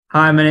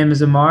Hi, my name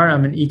is Amar.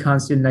 I'm an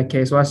econ student at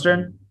Case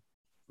Western.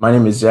 My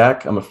name is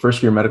Zach. I'm a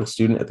first year medical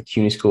student at the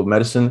CUNY School of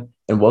Medicine,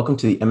 and welcome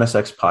to the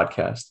MSX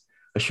podcast,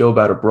 a show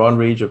about a broad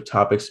range of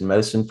topics in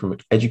medicine from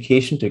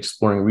education to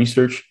exploring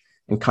research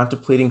and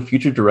contemplating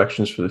future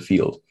directions for the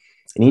field.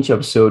 In each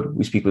episode,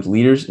 we speak with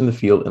leaders in the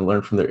field and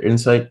learn from their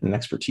insight and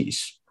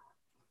expertise.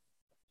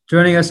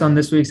 Joining us on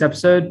this week's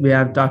episode, we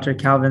have Dr.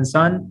 Calvin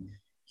Sun.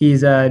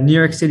 He's a New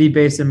York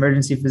City-based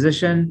emergency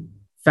physician,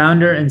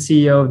 founder and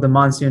CEO of the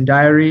Monsoon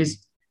Diaries,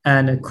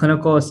 and a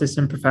clinical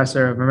assistant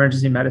professor of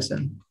emergency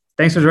medicine.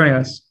 Thanks for joining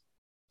us.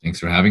 Thanks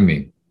for having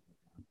me.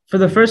 For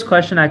the first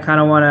question, I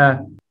kind of want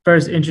to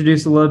first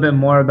introduce a little bit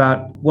more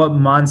about what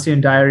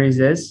Monsoon Diaries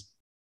is.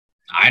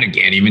 I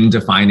can't even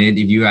define it.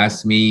 If you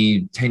asked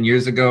me 10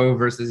 years ago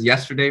versus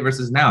yesterday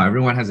versus now,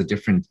 everyone has a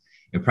different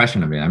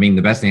impression of it. I mean,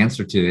 the best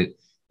answer to it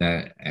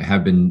that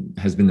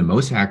has been the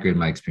most accurate in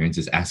my experience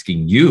is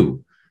asking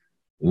you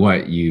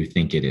what you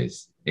think it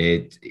is.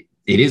 It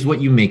is what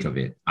you make of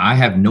it. I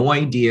have no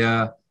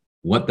idea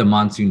what the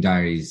Monsoon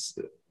Diaries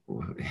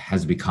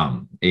has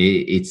become.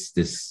 It's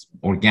this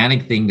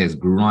organic thing that's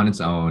grew on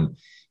its own.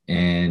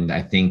 And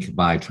I think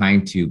by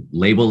trying to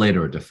label it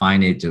or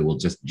define it, it will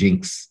just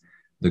jinx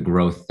the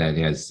growth that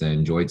it has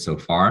enjoyed so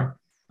far.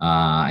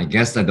 I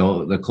guess that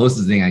the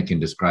closest thing I can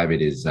describe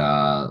it is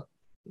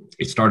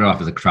it started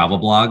off as a travel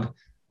blog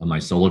on my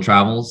solo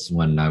travels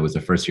when I was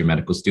a first year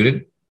medical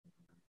student,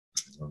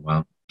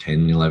 about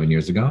 10, 11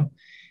 years ago.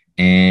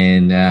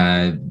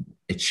 And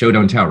it's show,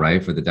 don't tell,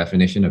 right? For the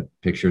definition of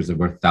pictures are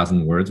worth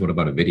 1,000 words. What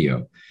about a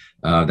video?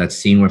 That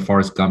scene where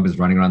Forrest Gump is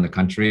running around the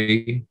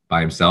country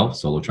by himself,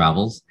 solo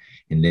travels.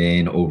 And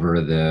then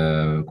over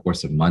the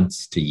course of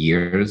months to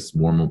years,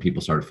 more and more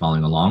people started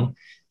following along.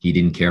 He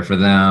didn't care for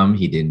them.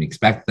 He didn't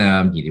expect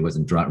them. He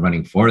wasn't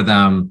running for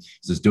them. He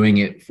was just doing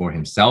it for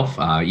himself.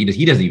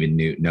 He doesn't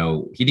even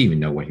know. He didn't even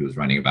know what he was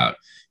running about.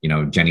 You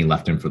know, Jenny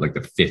left him for like the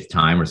 5th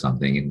time or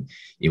something, and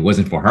it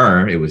wasn't for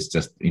her. It was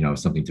just,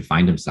 something to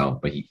find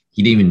himself. But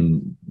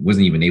he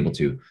wasn't even able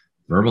to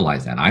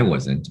verbalize that. I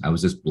wasn't. I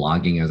was just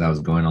blogging as I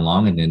was going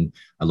along, and then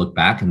I look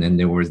back, and then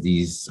there was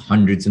these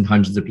hundreds and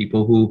hundreds of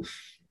people who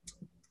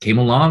came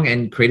along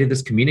and created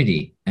this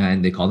community,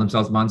 and they call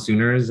themselves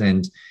Monsooners.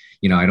 And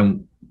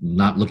I'm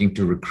not looking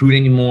to recruit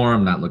anymore.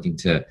 I'm not looking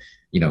to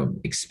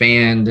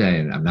expand,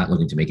 and I'm not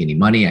looking to make any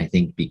money. I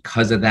think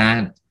because of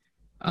that,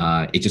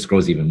 it just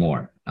grows even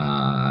more.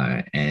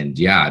 And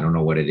yeah, I don't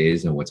know what it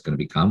is and what's going to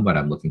become, but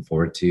I'm looking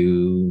forward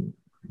to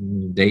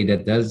the day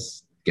that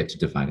does get to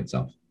define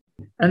itself.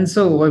 And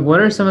so,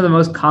 what are some of the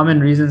most common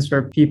reasons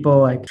for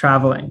people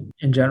traveling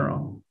in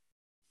general?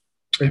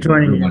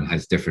 Everyone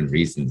has different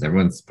reasons.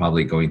 Everyone's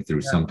probably going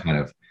through some kind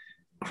of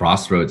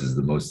crossroads is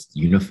the most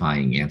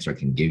unifying answer I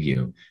can give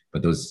you.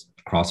 But those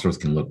crossroads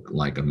can look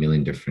like a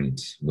million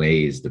different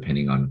ways,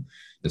 depending on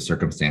the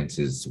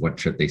circumstances, what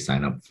trip they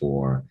sign up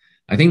for.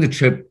 I think the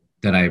trip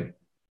that I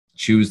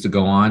choose to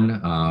go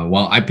on,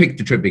 I picked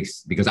the trip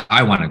because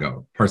I want to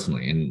go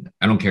personally. And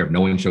I don't care if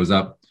no one shows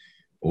up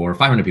or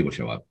 500 people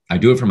show up. I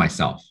do it for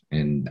myself.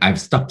 And I've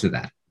stuck to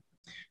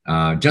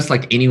that. Just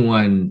like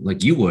anyone,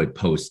 like you would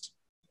post,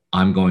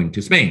 I'm going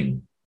to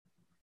Spain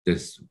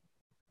this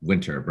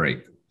winter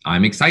break.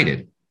 I'm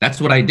excited.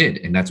 That's what I did.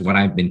 And that's what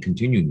I've been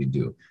continuing to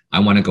do. I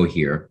want to go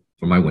here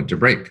for my winter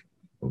break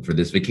or for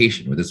this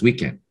vacation or this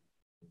weekend.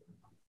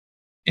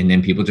 And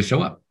then people just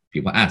show up.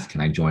 People ask,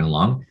 can I join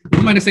along? Who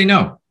am I to say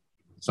no?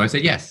 So I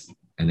said yes.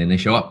 And then they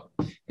show up.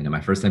 And in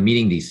my first time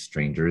meeting these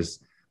strangers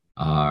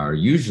are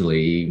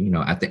usually,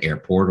 at the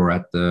airport or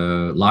at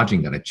the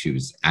lodging that I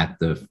choose at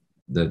the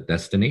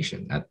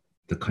destination, at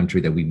the country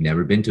that we've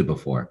never been to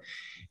before.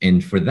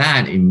 And for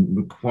that, it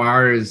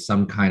requires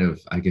some kind of,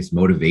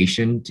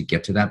 motivation to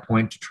get to that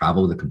point, to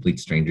travel with a complete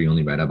stranger you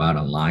only read about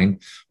online,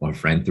 or a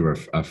friend through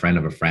a friend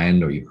of a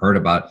friend, or you heard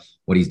about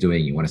what he's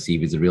doing. You want to see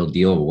if he's a real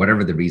deal, or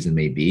whatever the reason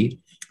may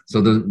be.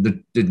 So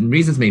the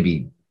reasons may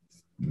be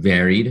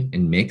varied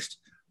and mixed,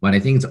 but I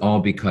think it's all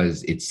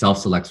because it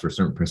self-selects for a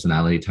certain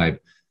personality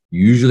type,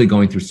 usually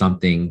going through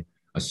something,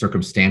 a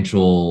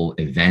circumstantial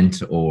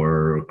event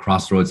or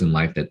crossroads in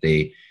life that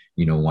they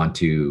want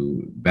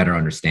to better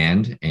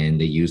understand, and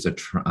they use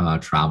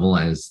travel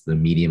as the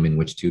medium in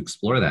which to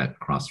explore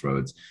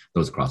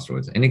those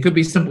crossroads. And it could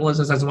be simple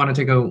as I want to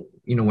take a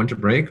winter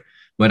break,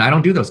 but I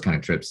don't do those kind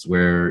of trips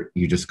where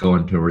you just go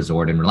into a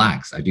resort and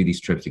relax. I do these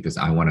trips because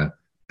I want to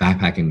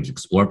backpack and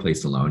explore a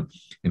place alone,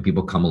 and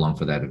people come along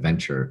for that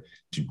adventure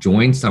to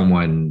join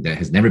someone that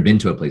has never been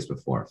to a place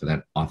before, for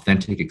that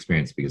authentic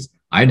experience, because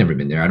I've never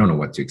been there. I don't know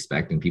what to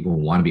expect, and people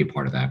want to be a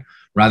part of that,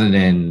 rather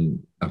than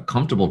a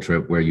comfortable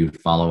trip where you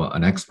follow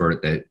an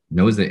expert that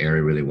knows the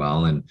area really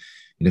well, and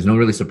there's no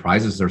really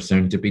surprises or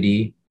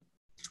serendipity,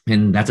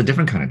 and that's a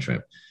different kind of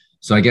trip.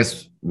 So I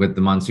guess with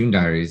the Monsoon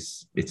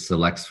Diaries, it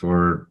selects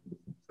for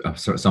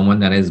someone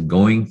that is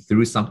going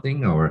through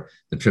something, or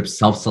the trip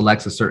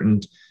self-selects a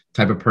certain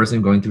type of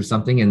person going through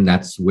something. And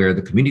that's where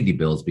the community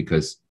builds,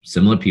 because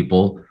similar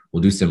people will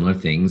do similar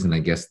things. And I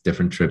guess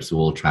different trips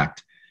will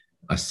attract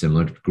a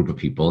similar group of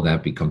people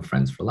that become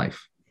friends for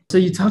life. So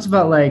you talked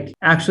about like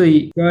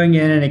actually going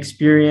in and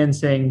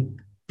experiencing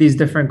these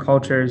different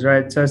cultures,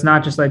 right? So it's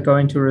not just like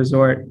going to a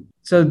resort.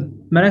 So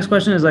my next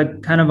question is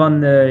like kind of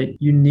on the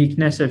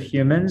uniqueness of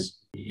humans.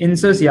 In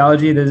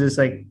sociology, there's this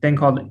like thing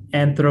called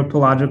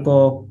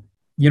anthropological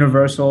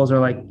universals or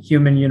like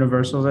human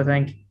universals, I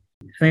think.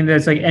 I think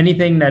that's like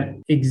anything that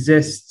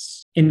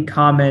exists in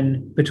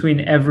common between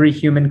every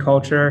human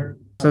culture.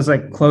 So it's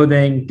like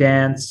clothing,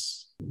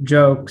 dance,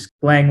 jokes,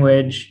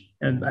 language.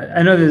 And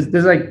I know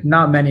there's like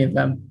not many of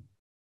them.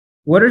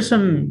 What are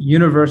some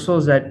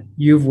universals that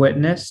you've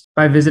witnessed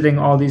by visiting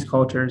all these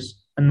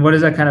cultures? And what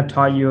has that kind of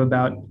taught you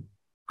about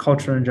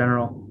culture in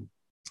general?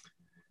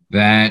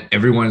 That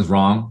everyone is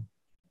wrong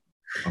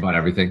about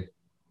everything,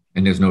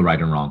 and there's no right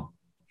and wrong.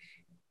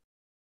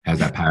 Has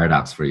that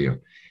paradox for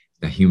you?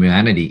 That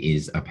humanity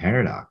is a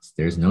paradox.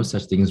 There's no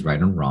such thing as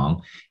right and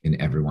wrong,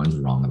 and everyone's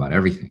wrong about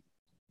everything.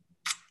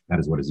 That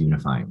is what is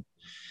unifying.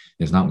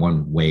 There's not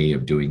one way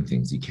of doing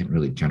things. You can't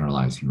really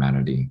generalize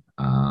humanity.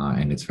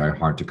 And it's very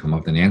hard to come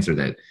up with an answer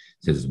that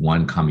says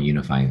one common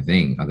unifying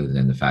thing, other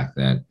than the fact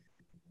that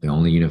the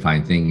only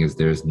unifying thing is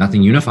there's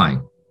nothing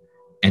unifying.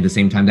 At the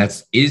same time, that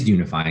is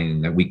unifying,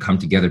 and that we come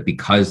together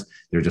because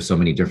there are just so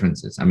many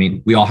differences. I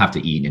mean, we all have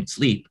to eat and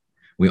sleep.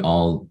 We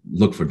all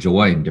look for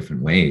joy in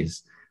different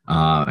ways.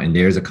 And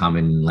there's a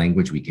common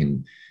language we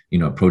can,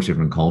 approach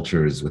different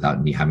cultures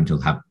without having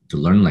to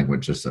learn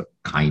language, just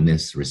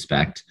kindness,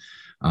 respect.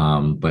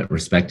 But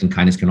respect and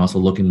kindness can also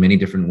look in many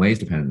different ways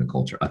depending on the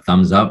culture. A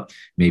thumbs up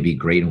may be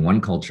great in one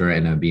culture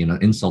and be an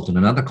insult in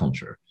another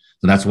culture.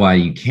 So that's why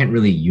you can't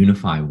really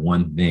unify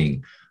one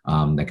thing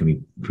that can be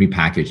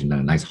prepackaged in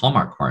a nice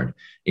Hallmark card.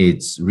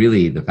 It's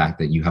really the fact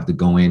that you have to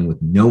go in with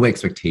no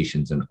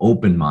expectations, an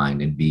open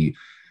mind, and be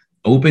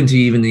open to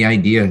even the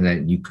idea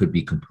that you could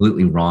be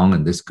completely wrong.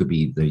 And this could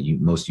be the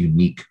most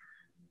unique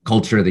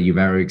culture that you've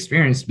ever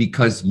experienced,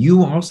 because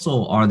you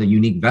also are the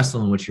unique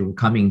vessel in which you're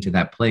coming to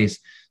that place.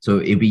 So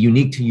it'd be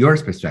unique to your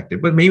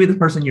perspective, but maybe the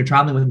person you're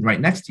traveling with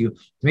right next to you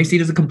may see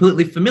it as a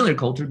completely familiar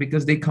culture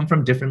because they come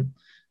from different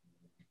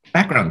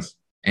backgrounds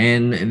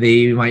and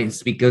they might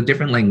speak a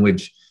different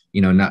language,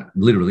 not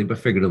literally, but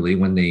figuratively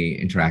when they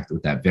interact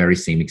with that very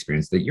same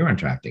experience that you're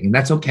interacting. And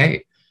that's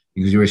okay,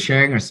 because you're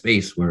sharing a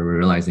space where we're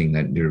realizing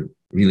that there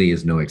really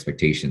is no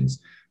expectations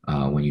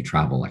when you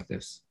travel like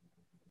this.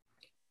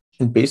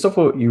 And based off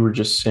what you were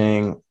just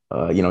saying,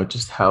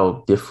 just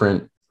how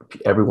different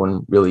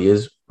everyone really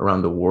is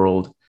around the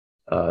world.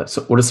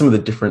 So what are some of the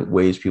different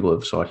ways people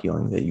have sought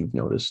healing that you've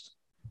noticed?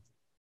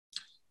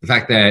 The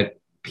fact that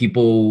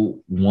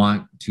people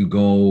want to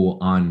go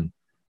on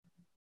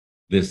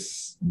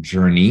this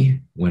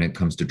journey when it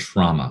comes to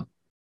trauma.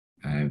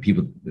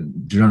 People,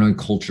 generally,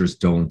 cultures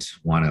don't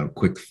want a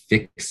quick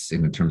fix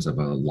in terms of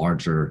a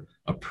larger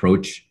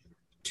approach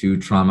to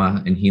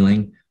trauma and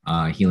healing.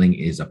 Healing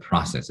is a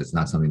process. It's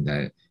not something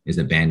that is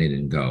abandoned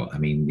and go. I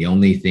mean, the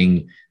only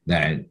thing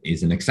that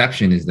is an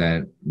exception is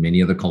that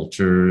many of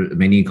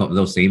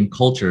those same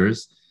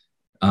cultures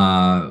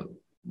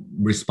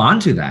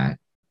respond to that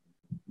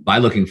by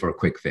looking for a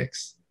quick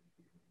fix.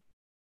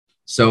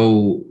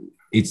 So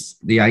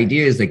the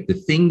idea is like the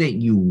thing that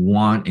you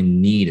want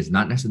and need is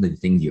not necessarily the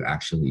thing you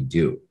actually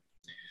do.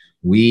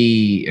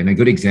 And a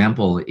good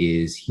example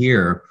is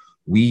here,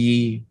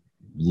 we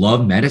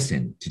love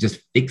medicine to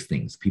just fix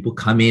things. People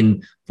come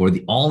in for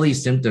all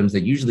these symptoms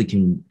that usually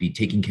can be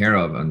taken care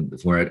of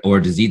or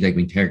a disease that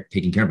can be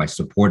taken care of by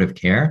supportive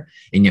care.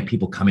 And yet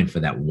people come in for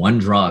that one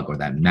drug or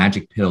that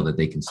magic pill that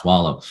they can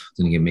swallow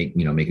so they can make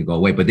it go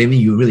away. But then when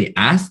you really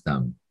ask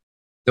them,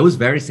 those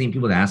very same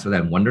people that ask for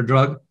that wonder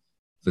drug,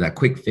 for that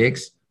quick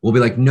fix, will be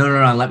like,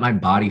 no, let my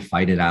body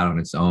fight it out on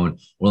its own.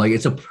 Or like,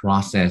 it's a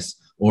process.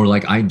 Or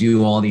like, I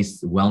do all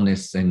these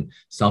wellness and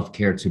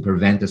self-care to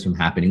prevent this from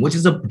happening, which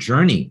is a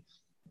journey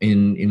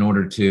in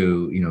order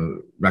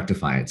to,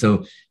 rectify it.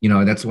 So,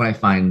 that's what I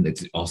find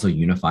it's also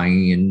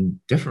unifying and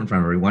different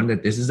from everyone,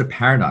 that this is a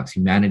paradox.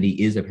 Humanity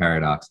is a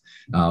paradox.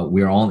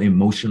 We're all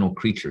emotional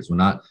creatures. We're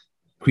not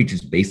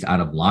creatures based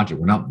out of logic.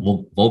 We're not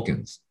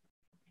Vulcans.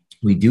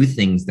 We do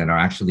things that are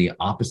actually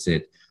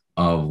opposite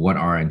of what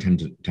our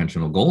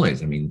intentional goal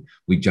is. I mean,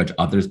 we judge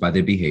others by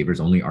their behaviors,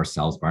 only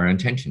ourselves by our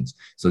intentions.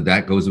 So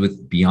that goes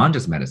with beyond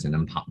just medicine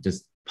and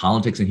just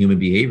politics and human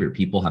behavior.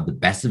 People have the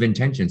best of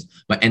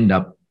intentions, but end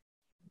up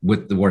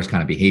with the worst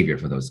kind of behavior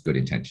for those good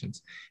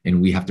intentions.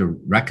 And we have to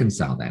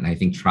reconcile that. And I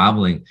think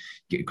traveling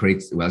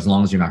creates, as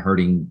long as you're not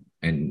hurting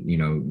and,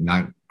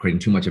 not creating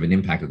too much of an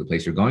impact of the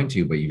place you're going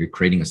to, but you're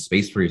creating a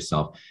space for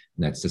yourself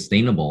that's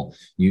sustainable,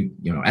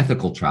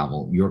 ethical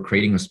travel, you're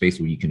creating a space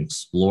where you can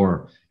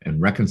explore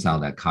and reconcile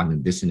that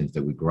cognitive dissonance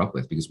that we grew up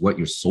with. Because what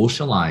you're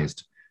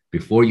socialized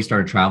before you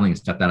started traveling and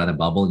stepped out of the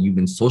bubble, you've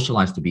been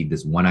socialized to be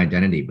this one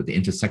identity, but the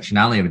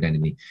intersectionality of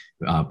identity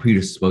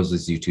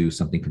predisposes you to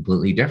something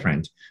completely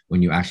different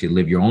when you actually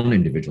live your own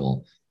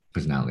individual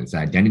personality. It's an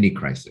identity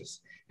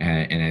crisis.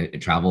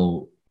 And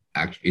travel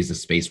is a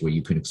space where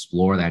you can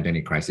explore the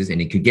identity crisis, and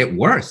it could get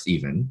worse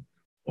even,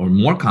 or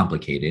more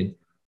complicated,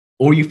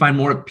 or you find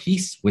more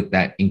peace with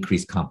that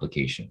increased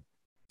complication.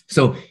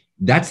 So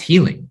that's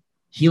healing.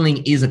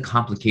 healing is a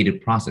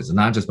complicated process. It's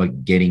not just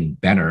about getting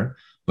better,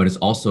 but it's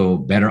also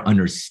better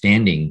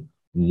understanding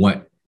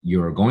what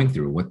you're going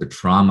through, what the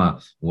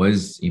trauma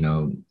was,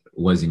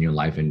 was in your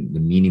life and the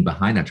meaning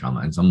behind that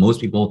trauma. And so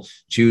most people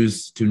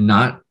choose to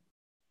not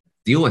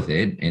deal with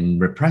it and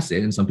repress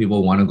it. And some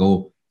people want to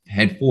go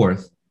head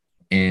forth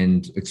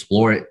and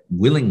explore it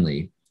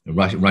willingly,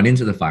 run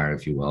into the fire,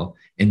 if you will.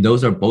 And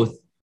those are both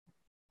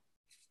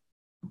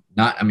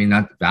not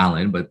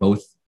valid, but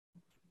both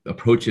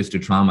approaches to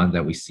trauma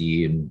that we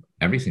see in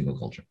every single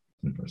culture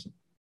and person.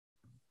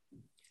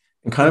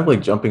 And kind of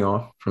like jumping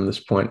off from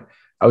this point,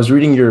 I was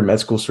reading your med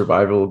school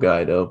survival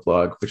guide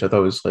blog, which I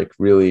thought was like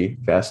really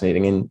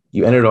fascinating. And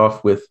you ended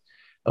off with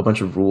a bunch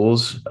of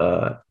rules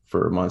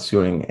for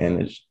monsooning.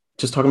 And it's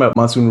just talking about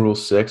monsoon rule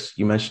 6,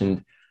 you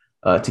mentioned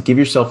to give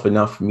yourself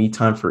enough me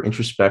time for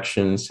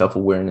introspection,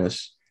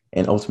 self-awareness,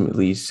 and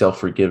ultimately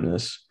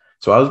self-forgiveness.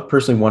 So I was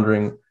personally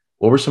wondering,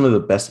 what were some of the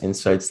best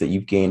insights that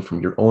you've gained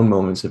from your own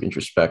moments of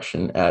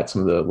introspection at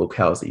some of the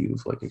locales that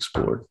you've like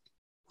explored?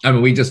 I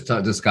mean, we just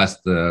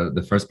discussed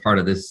the first part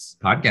of this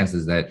podcast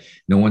is that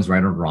no one's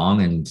right or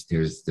wrong. And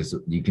there's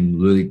you can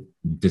really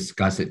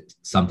discuss it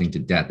something to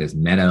death. There's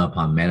meta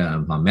upon meta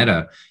upon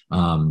meta.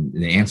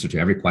 The answer to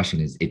every question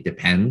is it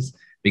depends,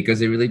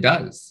 because it really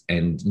does.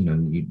 And,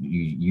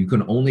 you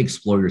can only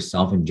explore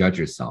yourself and judge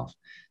yourself.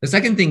 The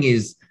second thing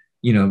is,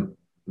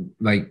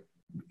 like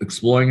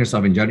exploring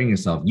yourself and judging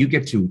yourself, you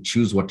get to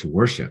choose what to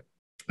worship.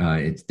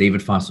 It's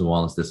David Foster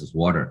Wallace, This Is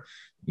Water.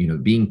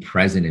 Being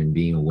present and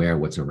being aware of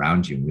what's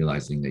around you and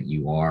realizing that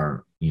you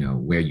are,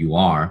 where you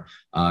are,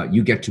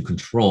 you get to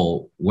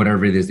control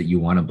whatever it is that you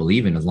want to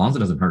believe in. As long as it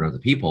doesn't hurt other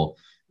people,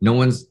 no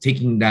one's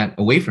taking that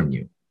away from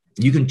you.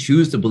 You can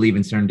choose to believe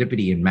in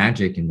serendipity and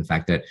magic and the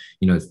fact that,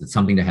 it's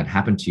something that had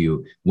happened to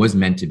you was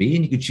meant to be.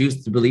 And you could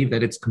choose to believe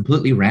that it's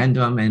completely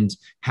random and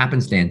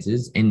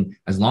happenstances. And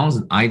as long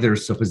as either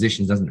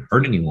supposition doesn't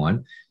hurt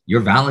anyone,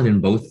 you're valid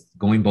in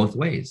going both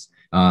ways.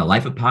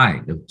 Life of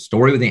Pi, the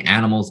story with the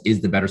animals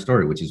is the better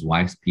story, which is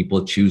why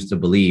people choose to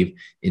believe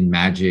in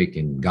magic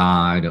and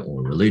God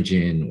or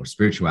religion or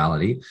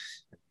spirituality.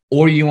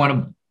 Or you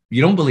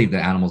don't believe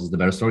that animals is the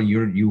better story.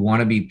 You want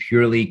to be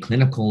purely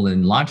clinical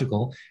and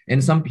logical.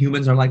 And some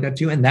humans are like that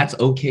too. And that's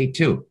okay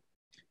too.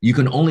 You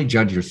can only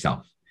judge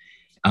yourself.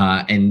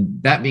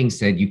 And that being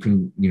said, you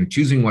can,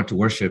 choosing what to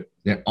worship,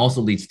 that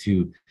also leads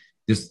to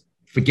just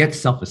forget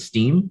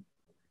self-esteem.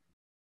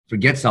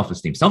 Forget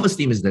self-esteem.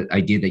 Self-esteem is the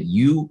idea that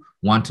you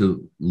want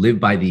to live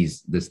by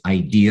this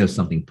idea of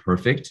something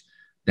perfect,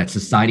 that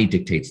society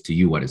dictates to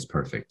you what is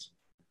perfect,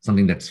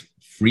 something that's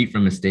free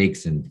from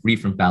mistakes and free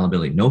from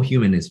fallibility. No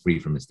human is free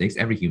from mistakes.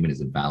 Every human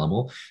is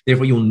infallible.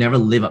 Therefore, you'll never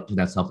live up to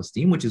that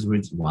self-esteem, which is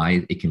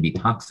why it can be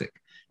toxic.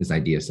 This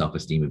idea of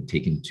self-esteem of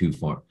taken too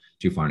far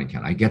into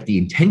account. I get the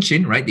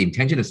intention, right? The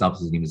intention of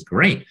self-esteem is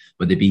great,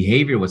 but the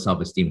behavior with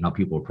self-esteem and how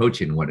people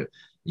approach it and what it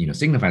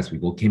signifies to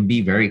people can be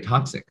very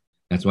toxic.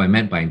 That's what I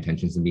meant by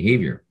intentions and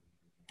behavior.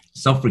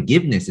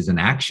 Self-forgiveness is an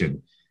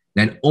action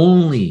that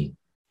only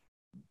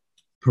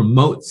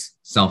promotes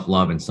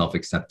self-love and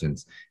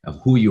self-acceptance of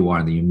who you are,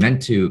 and that you're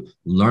meant to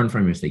learn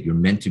from your mistake. You're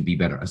meant to be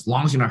better. As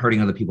long as you're not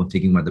hurting other people and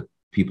taking other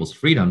people's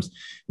freedoms,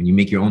 when you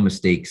make your own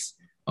mistakes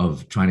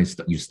of trying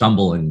to, you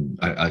stumble in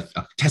a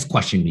test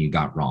question you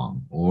got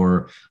wrong,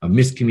 or a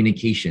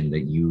miscommunication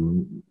that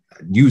you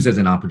use as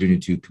an opportunity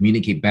to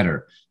communicate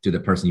better to the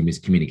person you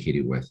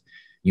miscommunicated with.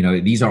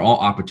 These are all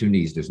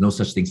opportunities. There's no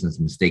such things as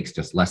mistakes,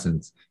 just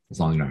lessons, as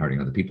long as you're not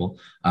hurting other people.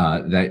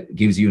 That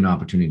gives you an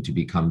opportunity to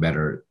become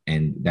better.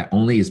 And that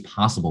only is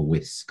possible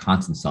with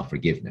constant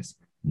self-forgiveness,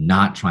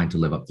 not trying to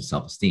live up to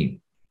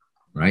self-esteem,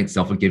 right?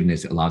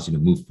 Self-forgiveness allows you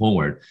to move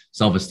forward.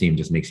 Self-esteem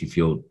just makes you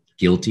feel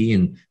guilty,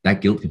 and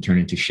that guilt can turn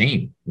into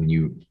shame. When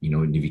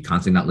if you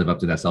constantly not live up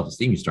to that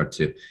self-esteem, you start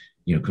to,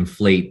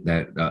 conflate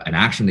that an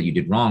action that you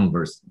did wrong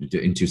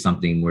into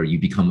something where you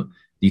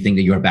think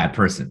that you're a bad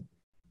person.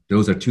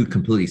 Those are two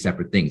completely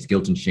separate things,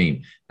 guilt and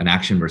shame, an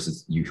action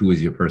versus you, who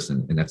is your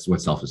person. And that's what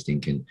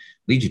self-esteem can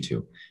lead you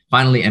to.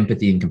 Finally,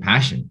 empathy and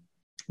compassion.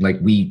 Like,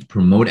 we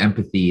promote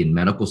empathy in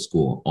medical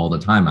school all the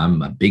time.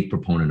 I'm a big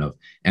proponent of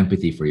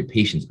empathy for your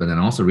patients, but then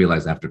I also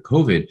realized after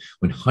COVID,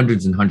 when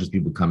hundreds and hundreds of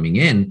people coming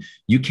in,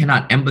 you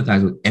cannot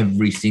empathize with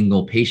every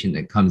single patient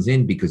that comes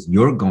in, because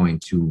you're going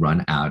to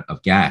run out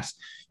of gas.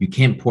 You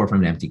can't pour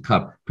from an empty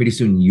cup. Pretty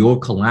soon you'll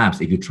collapse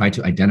if you try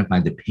to identify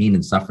the pain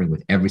and suffering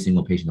with every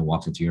single patient that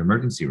walks into your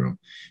emergency room.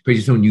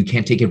 Pretty soon you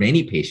can't take care of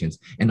any patients,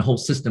 and the whole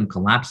system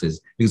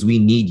collapses, because we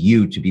need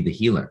you to be the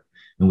healer.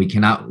 And we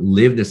cannot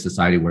live this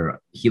society where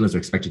healers are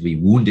expected to be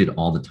wounded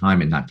all the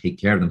time and not take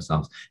care of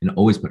themselves and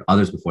always put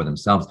others before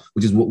themselves,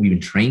 which is what we've been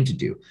trained to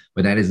do.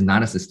 But that is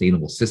not a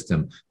sustainable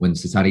system when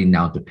society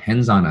now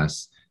depends on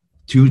us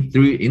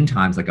in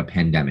times like a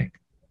pandemic.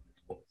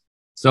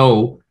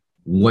 So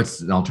what's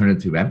the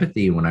alternative to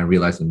empathy? When I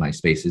realized in my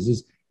spaces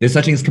is there's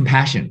such thing as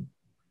compassion,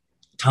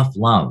 tough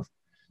love.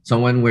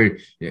 Someone where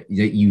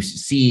you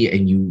see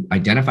and you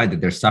identify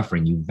that they're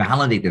suffering, you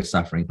validate their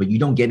suffering, but you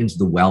don't get into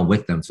the well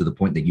with them to the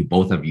point that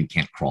both of you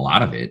can't crawl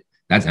out of it.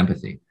 That's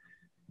empathy.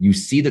 You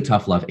see the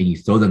tough love and you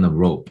throw them the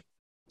rope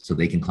so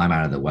they can climb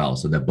out of the well,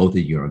 so that both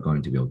of you are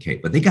going to be okay.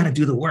 But they got to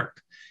do the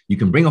work. You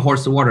can bring a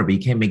horse to water, but you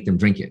can't make them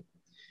drink it.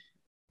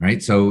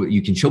 Right. So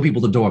you can show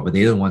people the door, but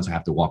they're the ones who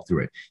have to walk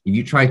through it. If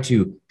you try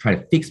to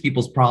fix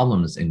people's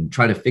problems and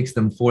try to fix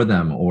them for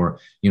them, or,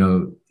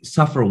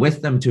 suffer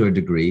with them to a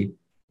degree,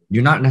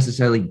 you're not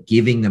necessarily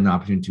giving them the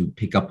opportunity to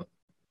pick up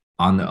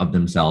of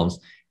themselves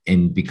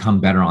and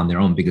become better on their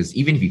own. Because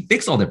even if you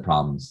fix all their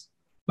problems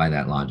by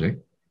that logic,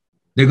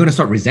 they're going to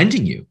start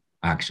resenting you,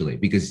 actually,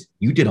 because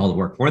you did all the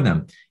work for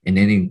them, and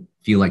then they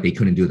feel like they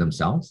couldn't do it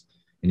themselves.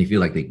 And they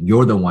feel like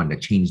you're the one that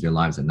changed their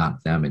lives and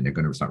not them, and they're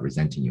going to start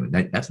resenting you.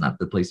 And that's not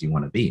the place you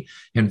want to be.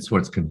 Hence,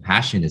 towards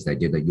compassion is the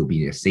idea that you'll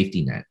be a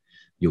safety net.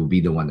 You'll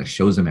be the one that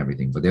shows them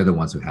everything, but they're the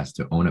ones who has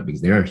to own it, because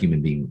they're a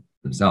human being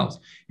themselves.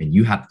 And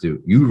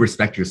you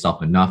respect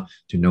yourself enough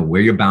to know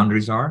where your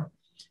boundaries are,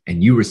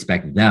 and you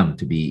respect them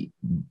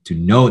to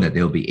know that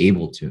they'll be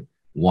able to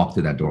walk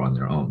through that door on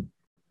their own.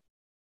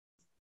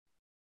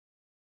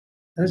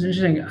 That's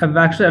interesting.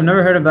 I've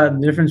never heard about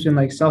the difference between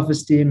like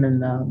self-esteem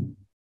and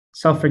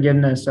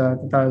self-forgiveness. So I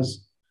thought that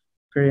was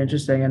pretty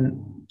interesting.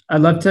 And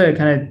I'd love to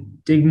kind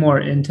of dig more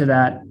into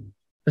that,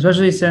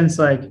 especially since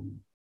like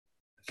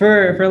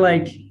for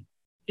like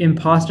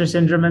imposter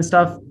syndrome and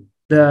stuff,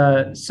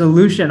 the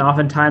solution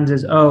oftentimes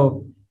is,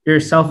 oh, your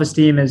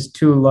self-esteem is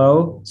too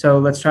low, so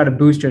let's try to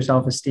boost your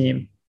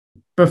self-esteem.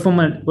 But from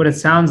what it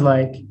sounds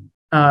like,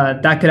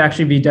 that could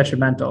actually be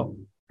detrimental,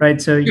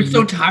 right? So you're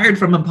so tired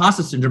from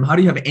imposter syndrome. How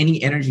do you have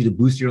any energy to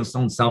boost your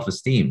own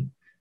self-esteem?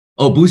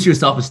 Oh, boost your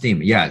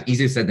self-esteem. Yeah,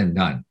 easier said than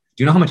done.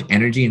 Do you know how much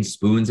energy and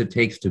spoons it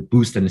takes to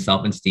boost a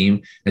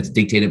self-esteem that's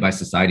dictated by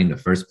society in the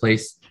first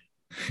place?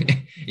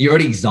 You're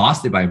already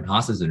exhausted by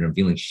imposter syndrome,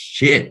 feeling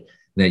shit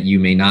that you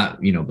may not,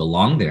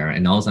 belong there.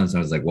 And all of a sudden,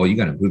 someone's like, well, you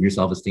got to improve your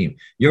self-esteem.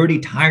 You're already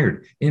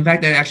tired. In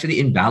fact, that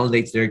actually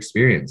invalidates their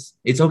experience.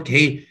 It's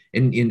okay.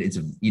 And it's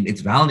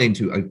validating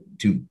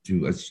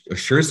to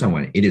assure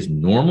someone it is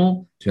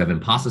normal to have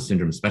imposter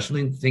syndrome,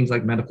 especially in things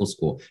like medical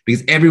school,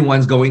 because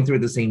everyone's going through it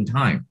at the same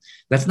time.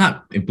 That's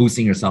not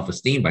boosting your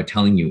self-esteem by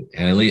telling you,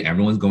 hey,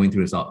 everyone's going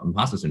through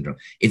imposter syndrome.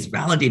 It's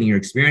validating your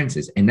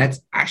experiences. And that's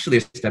actually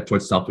a step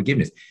towards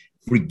self-forgiveness.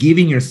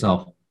 Forgiving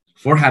yourself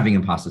for having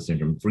imposter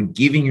syndrome,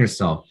 forgiving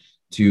yourself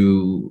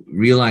to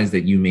realize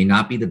that you may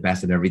not be the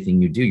best at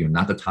everything you do. You're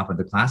not the top of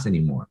the class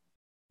anymore.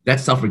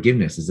 That's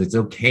self-forgiveness. It's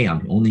okay.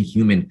 I'm only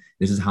human.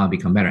 This is how I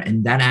become better.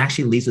 And that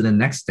actually leads to the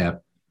next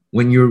step,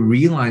 when you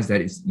realize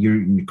that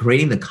you're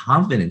creating the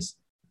confidence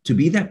to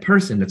be that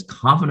person that's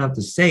confident enough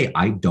to say,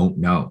 I don't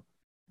know,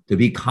 to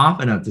be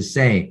confident enough to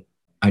say,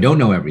 I don't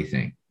know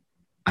everything.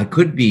 I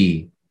could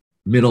be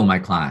middle of my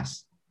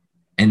class.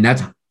 And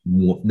that's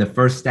the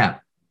first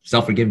step,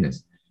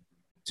 self-forgiveness.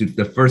 To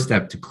the first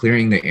step to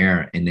clearing the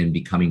air and then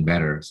becoming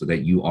better, so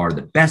that you are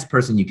the best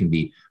person you can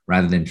be,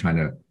 rather than trying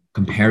to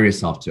compare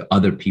yourself to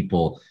other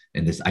people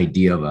and this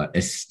idea of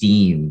this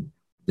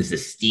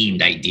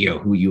esteemed idea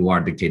of who you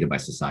are dictated by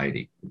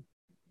society.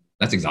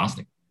 That's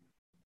exhausting.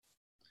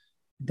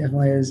 It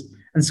definitely is.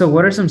 And so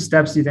what are some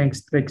steps you think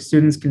like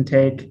students can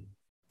take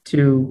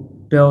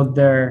to build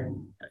their,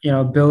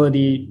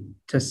 ability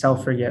to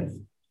self-forgive?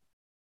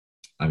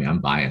 I mean, I'm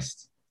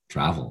biased.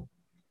 Travel.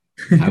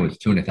 I was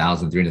 $200,000,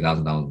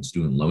 $300,000 in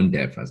student loan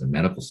debt as a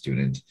medical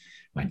student.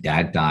 My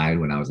dad died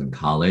when I was in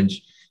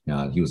college.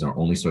 He was our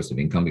only source of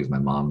income, because my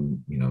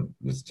mom,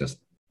 was just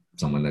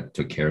someone that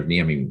took care of me.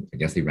 I mean, I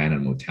guess they ran a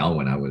motel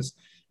when I was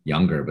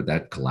younger, but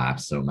that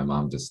collapsed. So my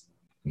mom just,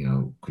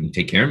 couldn't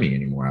take care of me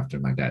anymore after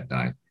my dad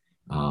died.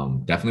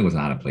 Definitely was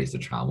not a place to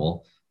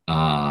travel.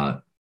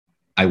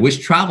 I wish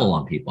travel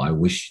on people. I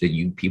wish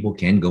that people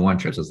can go on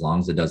trips, as long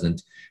as it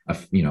doesn't,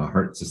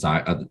 hurt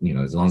society,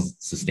 as long as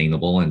it's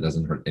sustainable and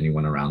doesn't hurt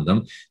anyone around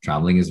them.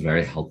 Traveling is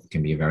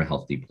can be a very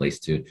healthy place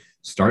to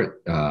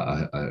start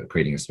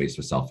creating a space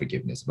for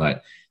self-forgiveness.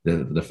 But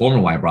the former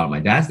why I brought up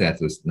my dad's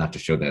death was not to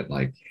show that,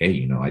 like,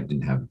 hey, I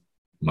didn't have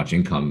much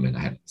income and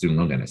I had student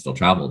loan debt and I still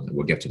traveled.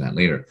 We'll get to that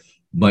later.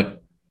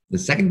 But the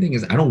second thing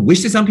is, I don't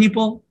wish this on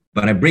people,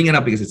 but I bring it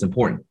up because it's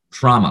important.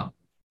 Trauma.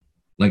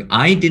 Like,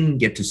 I didn't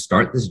get to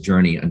start this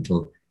journey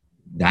until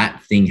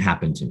that thing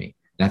happened to me.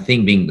 That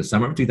thing being the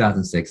summer of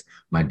 2006.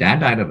 My dad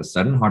died of a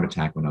sudden heart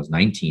attack when I was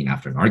 19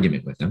 after an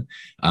argument with him.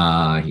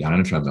 He got on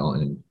a treadmill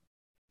and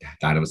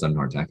died of a sudden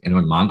heart attack. And my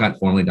mom got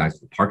formally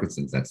diagnosed with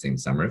Parkinson's that same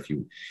summer, a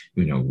few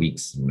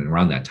weeks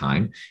around that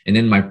time. And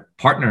then my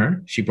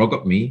partner, she broke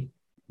up with me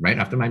right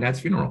after my dad's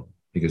funeral,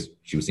 because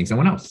she was seeing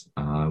someone else.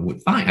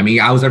 Fine. I mean,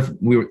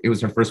 it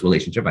was her first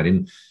relationship. I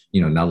didn't,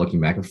 now looking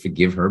back, I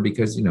forgive her,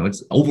 because,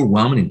 it's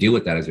overwhelming to deal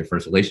with that as your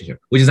first relationship,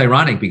 which is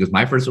ironic, because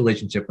my first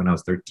relationship when I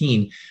was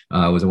 13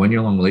 was a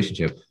 1-year-long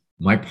relationship.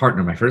 My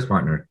first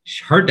partner,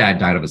 her dad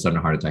died of a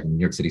sudden heart attack in the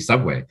New York City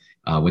subway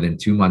within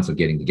 2 months of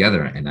getting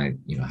together. And I,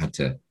 had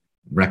to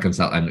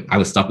reconcile, and I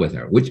was stuck with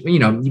her, which,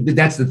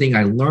 that's the thing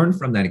I learned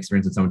from that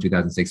experience in summer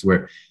 2006,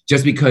 where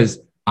just because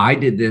I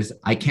did this,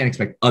 I can't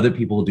expect other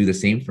people to do the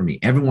same for me.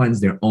 Everyone's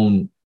their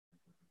own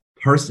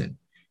person.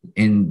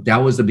 And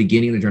that was the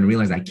beginning of the journey. I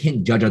realized I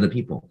can't judge other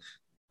people.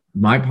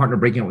 My partner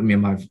breaking up with me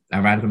right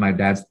after my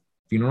dad's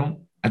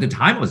funeral At the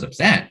time, I was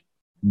upset,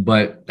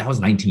 but that was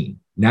 19.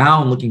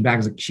 Now I'm looking back, I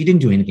was like, she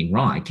didn't do anything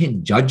wrong. I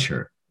can't judge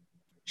her.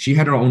 She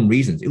had her own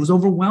reasons. It was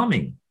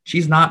overwhelming.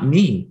 She's not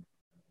me.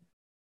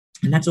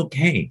 And that's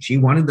okay. She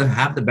wanted to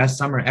have the best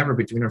summer ever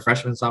between her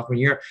freshman and sophomore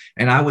year.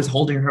 And I was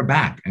holding her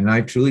back. And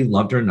I truly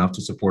loved her enough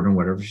to support her in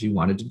whatever she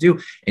wanted to do.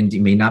 And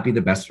it may not be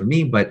the best for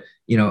me, but,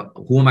 you know,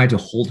 who am I to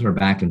hold her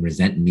back and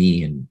resent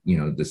me and, you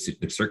know, the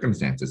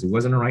circumstances? It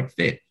wasn't a right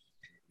fit.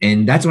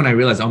 And that's when I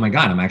realized, oh my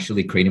God, I'm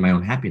actually creating my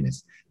own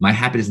happiness. My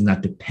happiness is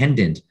not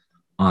dependent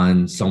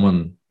on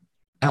someone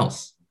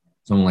else.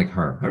 Someone like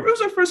her. It was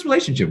our first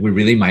relationship.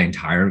 My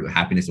entire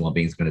happiness and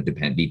well-being is going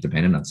to be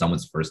dependent on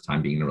someone's first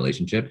time being in a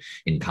relationship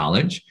in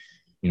college.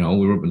 You know,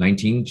 we were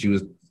 19, she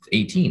was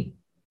 18,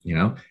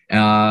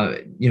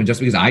 just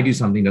because I do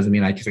something doesn't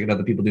mean I expect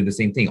other people to do the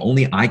same thing.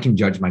 Only I can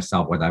judge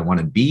myself whether I want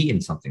to be in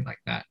something like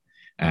that.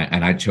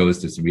 And I chose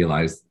to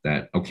realize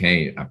that,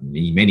 okay,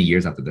 many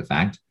years after the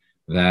fact,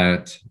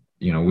 that,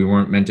 you know, we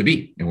weren't meant to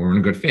be and we weren't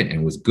a good fit,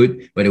 and it was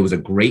good, but it was a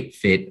great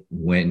fit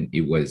when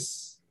it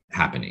was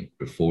happening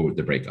before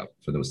the breakup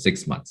for those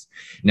 6 months.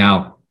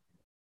 Now,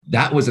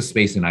 that was a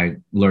space, and I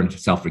learned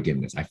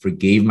self-forgiveness. I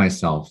forgave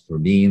myself for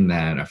being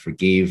that. I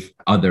forgave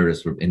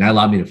others, and that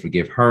allowed me to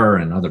forgive her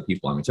and other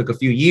people. I mean, it took a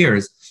few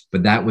years,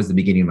 but that was the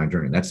beginning of my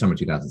journey. That's summer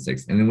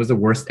 2006. And it was the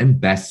worst and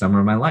best summer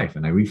of my life.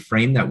 And I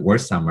reframed that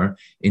worst summer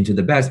into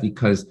the best,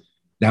 because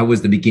that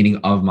was the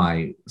beginning of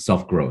my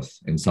self-growth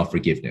and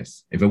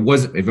self-forgiveness. If it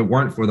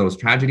weren't for those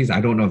tragedies,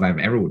 I don't know if I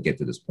ever would get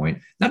to this point.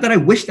 Not that I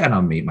wish that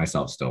on me,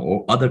 myself still,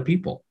 or other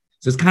people.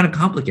 So it's kind of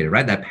complicated,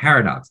 right? That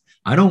paradox.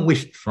 I don't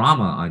wish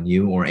trauma on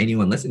you or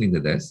anyone listening to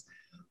this,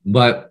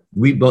 but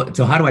we both,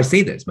 so how do I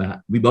say this?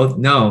 But we both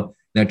know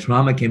that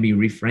trauma can be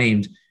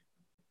reframed.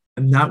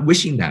 I'm not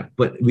wishing that,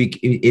 but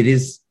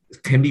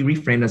can be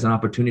reframed as an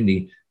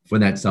opportunity for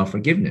that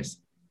self-forgiveness.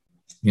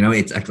 You know,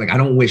 it's like, I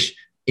don't wish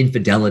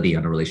infidelity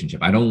on a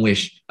relationship. I don't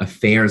wish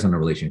affairs on a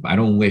relationship. I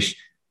don't wish,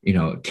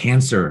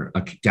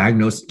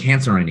 diagnosed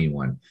cancer on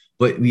anyone.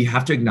 But we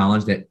have to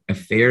acknowledge that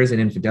affairs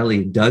and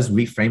infidelity does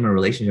reframe a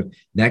relationship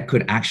that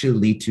could actually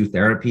lead to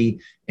therapy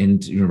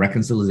and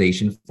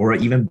reconciliation for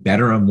an even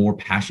better, a more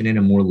passionate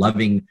and more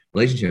loving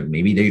relationship.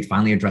 Maybe they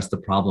finally addressed the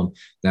problem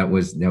that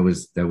was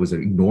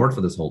ignored for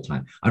this whole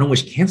time. I don't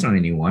wish cancer on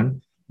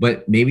anyone,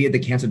 but maybe the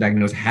cancer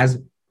diagnosis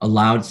has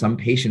allowed some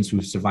patients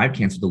who survived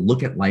cancer to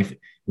look at life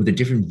with a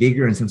different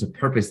vigor and sense of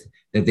purpose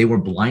that they were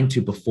blind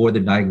to before the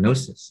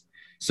diagnosis.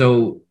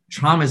 So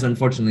trauma is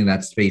unfortunately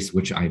that space,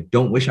 which I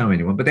don't wish on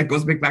anyone, but that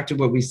goes back to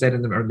what we said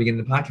in the beginning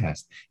of the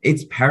podcast.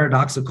 It's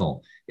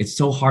paradoxical. It's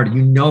so hard.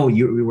 We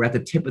were at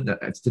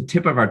it's the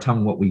tip of our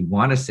tongue, what we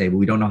want to say, but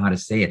we don't know how to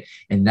say it.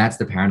 And that's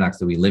the paradox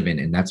that we live in.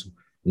 And that's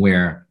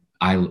where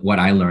what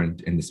I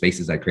learned in the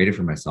spaces I created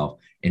for myself.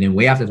 And then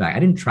way after that, I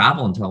didn't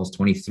travel until I was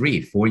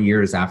 23, 4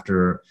 years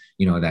after,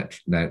 that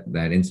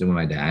incident with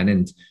my dad,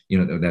 and,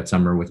 that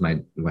summer with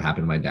what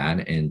happened to my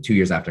dad, and 2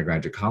 years after I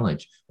graduated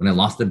college, when I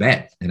lost the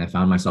bet and I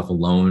found myself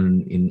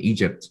alone in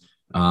Egypt,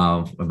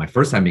 my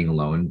first time being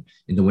alone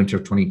in the winter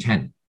of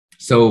 2010.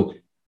 So,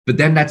 but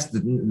then that's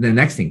the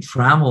next thing.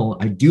 Travel,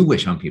 I do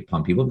wish on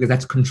people because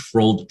that's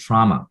controlled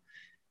trauma.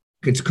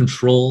 It's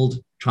controlled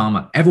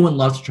trauma. Everyone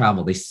loves to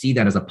travel. They see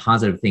that as a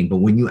positive thing. But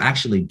when you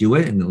actually do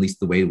it, and at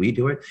least the way we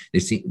do it, they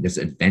see this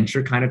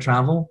adventure kind of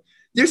travel,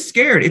 they're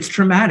scared. It's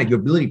traumatic. Your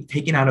ability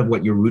taken out of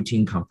what your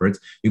routine comforts.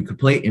 You could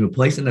play in a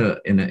place in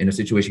a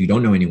situation you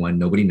don't know anyone,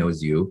 nobody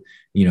knows you.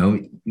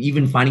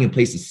 Even finding a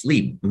place to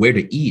sleep, where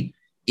to eat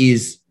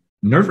is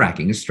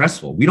nerve-wracking. It's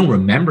stressful. We don't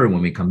remember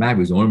when we come back.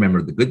 We don't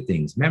remember the good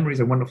things. Memories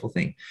are a wonderful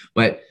thing.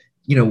 But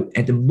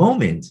at the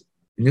moment,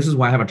 and this is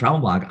why I have a travel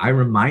blog, I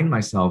remind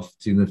myself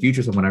in the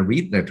future, so when I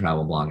read the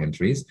travel blog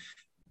entries,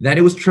 that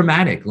it was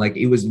traumatic. Like,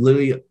 it was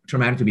literally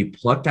traumatic to be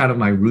plucked out of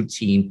my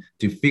routine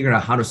to figure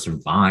out how to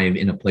survive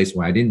in a place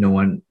where I didn't know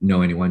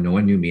anyone, no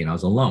one knew me, and I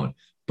was alone.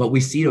 But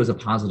we see it as a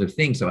positive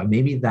thing. So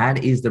maybe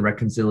that is the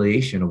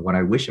reconciliation of what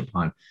I wish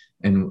upon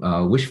and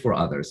wish for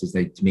others, is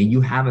that may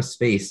you have a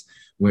space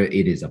where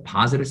it is a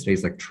positive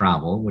space like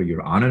travel, where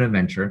you're on an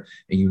adventure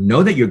and you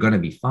know that you're going to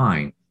be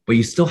fine, but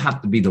you still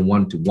have to be the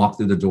one to walk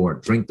through the door,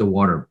 drink the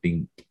water,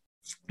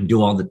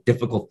 do all the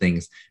difficult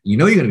things. You're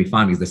going to be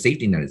fine because the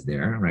safety net is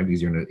there, right?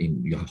 Because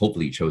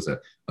hopefully you chose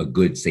a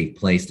good, safe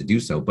place to do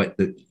so. But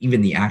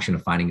even the action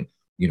of finding,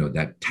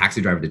 that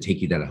taxi driver to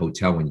take you to that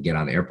hotel when you get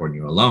out of the airport and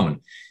you're alone,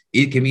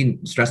 it can be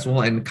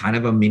stressful and kind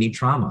of a mini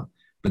trauma.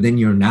 But then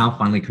you're now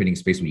finally creating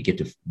space where you get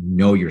to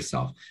know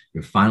yourself.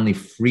 You're finally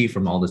free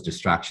from all those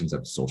distractions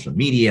of social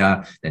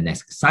media, the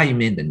next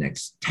assignment, the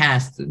next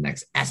test, the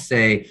next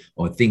essay,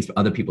 or things for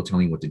other people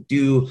telling you what to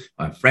do,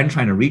 a friend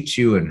trying to reach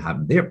you and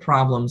have their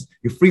problems.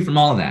 You're free from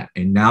all of that.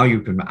 And now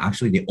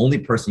the only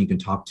person you can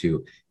talk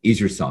to is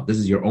yourself. This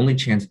is your only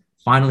chance.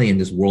 Finally, in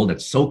this world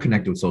that's so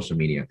connected with social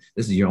media,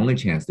 this is your only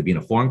chance to be in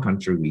a foreign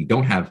country where you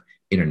don't have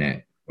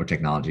internet or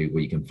technology,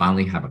 where you can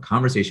finally have a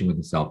conversation with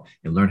yourself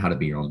and learn how to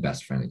be your own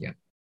best friend again.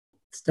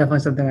 It's definitely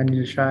something I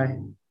need to try.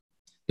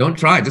 Don't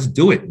try, just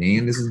do it,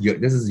 man. This is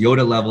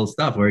Yoda level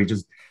stuff where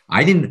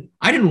I didn't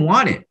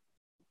want it.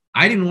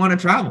 I didn't want to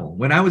travel.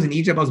 When I was in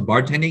Egypt, I was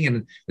bartending,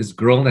 and this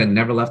girl that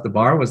never left the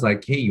bar was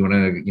like, hey, you want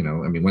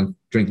to, one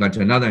drink led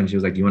to another. And she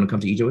was like, do you want to come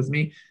to Egypt with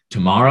me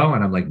tomorrow?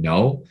 And I'm like,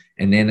 no.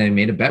 And then I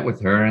made a bet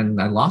with her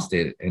and I lost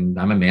it. And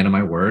I'm a man of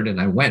my word.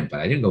 And I went, but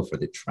I didn't go for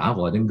the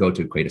travel. I didn't go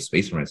to create a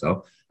space for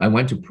myself. I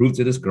went to prove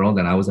to this girl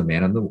that I was a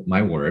man of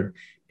my word,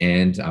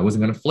 and I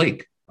wasn't going to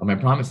flake on my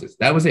promises.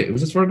 That was it. It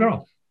was just for a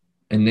girl.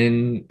 And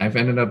then I've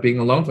ended up being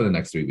alone for the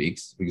next 3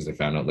 weeks because I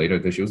found out later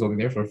that she was only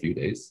there for a few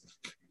days.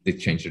 They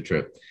changed the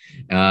trip.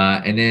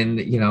 And then,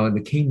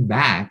 they came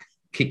back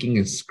kicking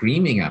and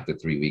screaming after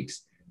 3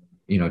 weeks.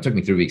 It took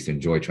me 3 weeks to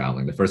enjoy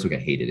traveling. The first week I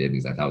hated it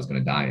because I thought I was going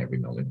to die every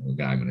moment.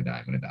 I'm going to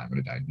die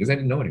because I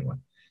didn't know anyone.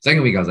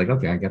 Second week, I was like,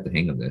 okay, I got the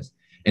hang of this.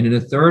 And in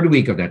the third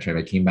week of that trip,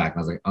 I came back and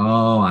I was like,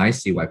 oh, I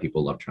see why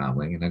people love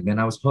traveling. And then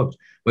I was hooked.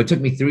 But it took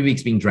me 3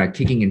 weeks being dragged,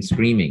 kicking and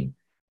screaming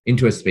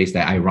into a space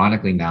that I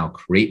ironically now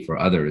create for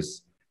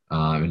others,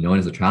 known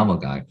as a travel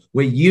guy,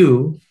 where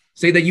you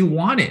say that you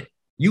want it.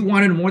 You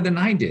wanted more than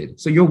I did.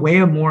 So you're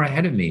way more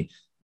ahead of me.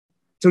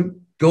 So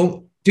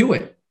go do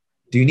it.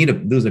 Do you need to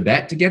lose a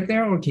bet to get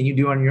there, or can you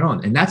do it on your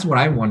own? And that's what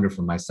I wonder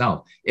for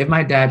myself. If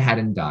my dad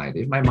hadn't died,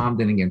 if my mom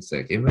didn't get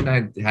sick, even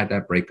I had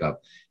that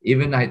breakup,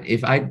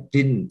 if I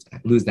didn't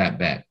lose that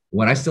bet,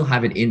 would I still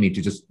have it in me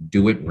to just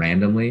do it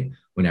randomly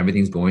when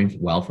everything's going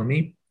well for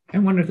me? I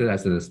wonder if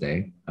that's to this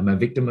day. Am I a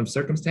victim of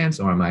circumstance,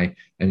 or am I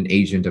an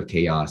agent of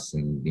chaos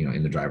and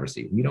in the driver's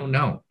seat? We don't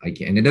know.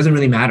 And it doesn't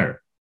really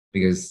matter,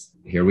 because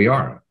here we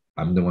are.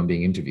 I'm the one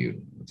being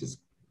interviewed, which is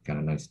kind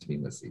of nice to be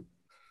in the seat.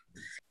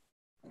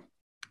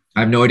 I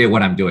have no idea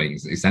what I'm doing.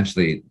 It's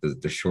essentially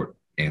the short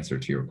answer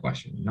to your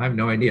question. I have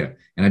no idea.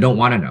 And I don't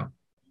want to know.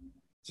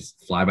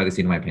 Just fly by the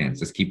seat of my pants.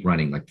 Just keep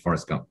running like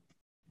Forrest Gump.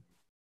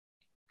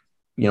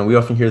 We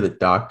often hear that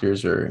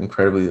doctors are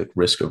incredibly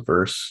risk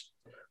averse,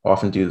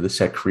 often due to the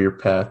set career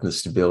path and the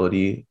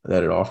stability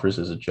that it offers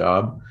as a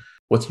job.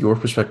 What's your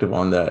perspective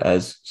on that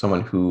as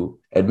someone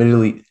who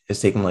admittedly has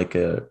taken like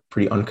a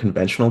pretty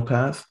unconventional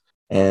path?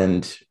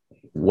 And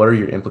what are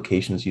your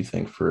implications, you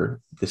think,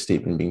 for this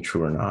statement being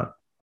true or not?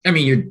 I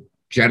mean, you're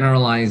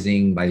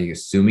generalizing by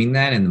assuming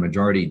that, and the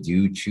majority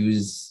do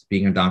choose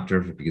being a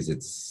doctor because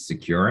it's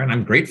secure. And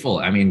I'm grateful.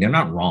 I mean, they're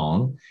not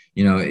wrong.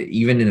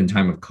 Even in the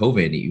time of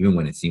COVID, even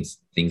when things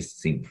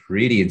seem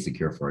pretty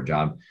insecure for a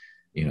job,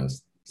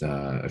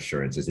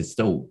 assurances, it's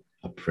still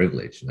a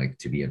privilege, like,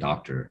 to be a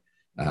doctor.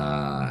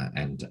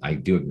 And I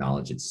do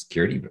acknowledge its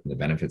security, the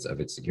benefits of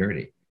its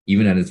security.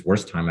 Even at its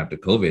worst time after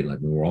COVID, like,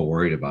 we were all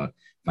worried about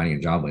finding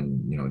a job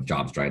when,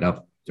 jobs dried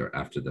up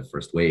after the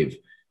first wave,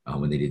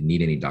 when they didn't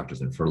need any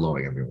doctors and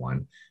furloughing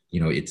everyone.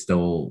 It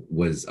still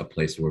was a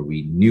place where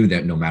we knew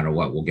that no matter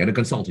what, we'll get a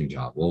consulting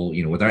job. Well,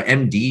 with our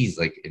MDs,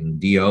 like in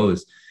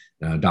DOs,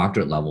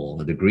 doctorate level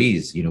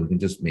degrees, we can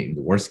just make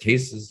the worst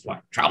cases,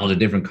 like travel to a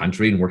different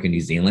country and work in New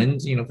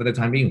Zealand, for the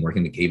time being, work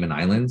in the Cayman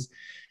Islands.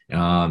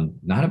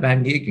 Not a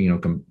bad gig,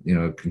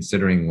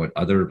 considering what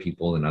other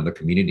people in other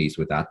communities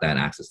without that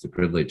access to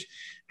privilege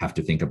have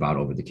to think about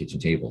over the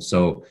kitchen table.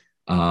 So,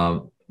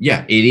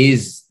 yeah, it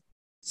is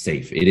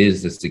safe. It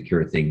is a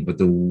secure thing, but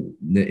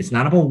it's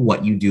not about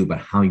what you do, but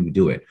how you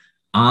do it.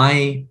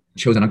 I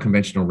chose an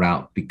unconventional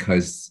route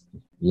because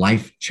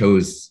life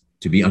chose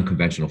to be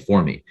unconventional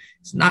for me.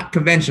 It's not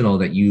conventional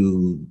that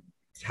you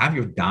have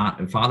your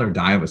father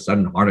die of a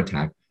sudden heart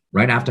attack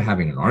right after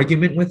having an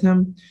argument with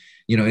him.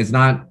 It's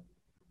not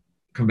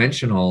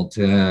conventional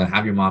to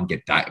have your mom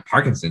get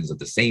Parkinson's at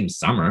the same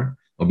summer,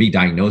 or be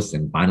diagnosed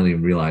and finally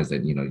realize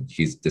that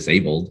she's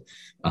disabled.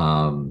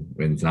 And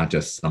it's not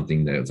just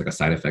something that it's like a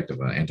side effect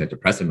of an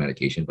antidepressant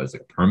medication, but it's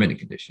like a permanent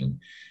condition.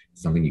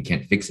 It's something you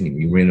can't fix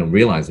anymore. You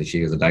realize that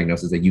she has a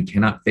diagnosis that you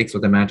cannot fix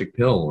with a magic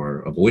pill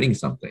or avoiding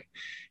something.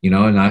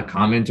 Not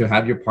common to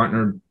have your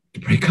partner to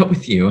break up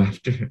with you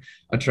after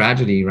a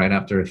tragedy, right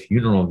after a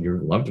funeral of your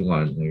loved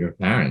one or your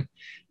parent.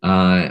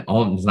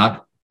 It's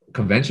not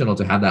conventional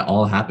to have that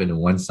all happen in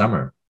one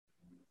summer.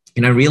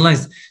 And I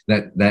realized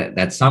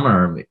that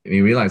summer,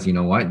 we realized,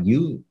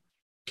 you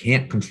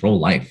can't control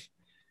life.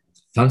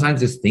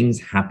 Sometimes these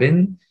things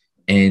happen,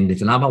 and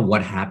it's not about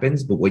what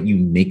happens, but what you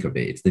make of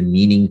it. It's the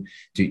meaning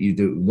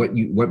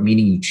what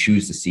meaning you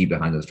choose to see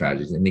behind those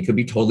tragedies. And they could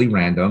be totally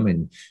random,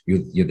 and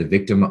you're the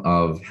victim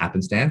of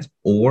happenstance,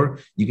 or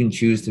you can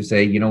choose to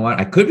say,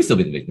 I could still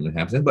be the victim of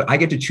happenstance, but I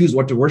get to choose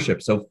what to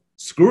worship. So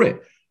screw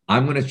it.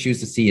 I'm going to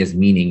choose to see as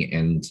meaning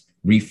and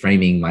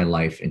reframing my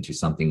life into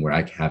something where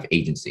I have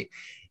agency.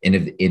 And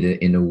if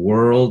in a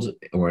world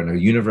or in a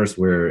universe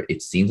where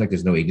it seems like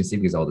there's no agency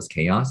because of all this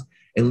chaos,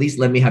 at least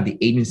let me have the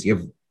agency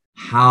of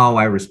how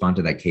I respond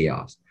to that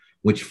chaos,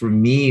 which for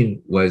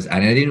me was,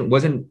 and it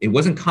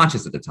wasn't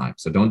conscious at the time.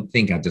 So don't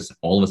think I just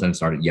all of a sudden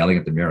started yelling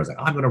at the mirror. I was like,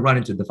 I'm going to run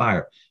into the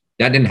fire.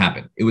 That didn't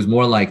happen. It was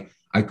more like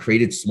I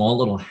created small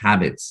little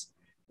habits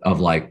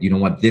of like,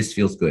 this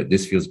feels good.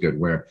 This feels good.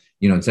 Where,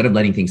 instead of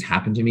letting things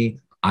happen to me,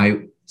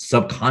 I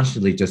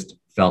subconsciously just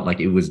felt like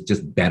it was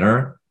just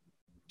better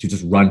to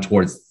just run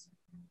towards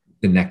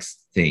the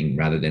next thing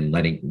rather than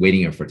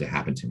waiting for it to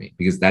happen to me.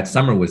 Because that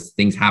summer was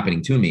things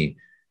happening to me.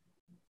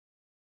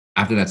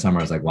 After that summer,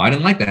 I was like, well, I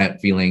didn't like that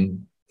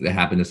feeling. that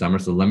happened this summer.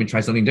 So let me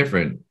try something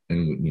different.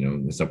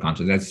 And, the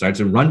subconscious that starts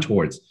to run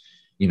towards,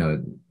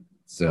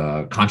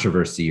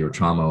 controversy or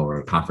trauma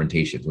or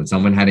confrontations. When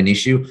someone had an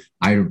issue,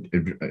 I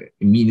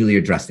immediately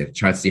addressed it,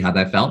 tried to see how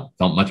that felt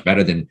much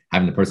better than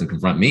having the person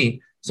confront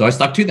me. So I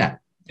stuck to that.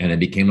 And it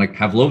became like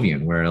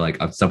Pavlovian, where like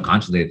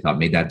subconsciously I thought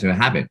made that to a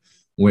habit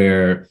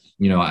where,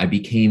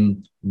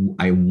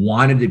 I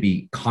wanted to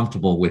be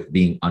comfortable with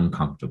being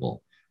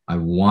uncomfortable. I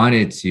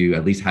wanted to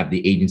at least have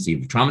the agency.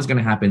 If trauma is going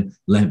to happen,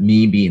 let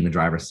me be in the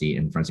driver's seat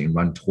in front and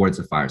run towards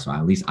the fire. So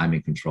at least I'm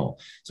in control.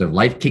 So if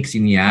life kicks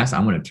you in the ass,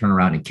 I'm going to turn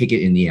around and kick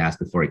it in the ass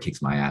before it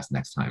kicks my ass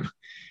next time.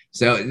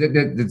 So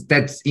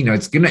that's,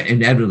 it's going to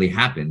inevitably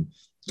happen.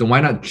 So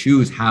why not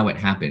choose how it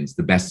happens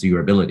the best of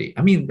your ability?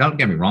 I mean, don't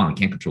get me wrong, I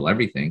can't control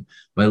everything,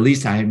 but at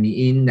least I am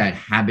in that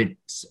habit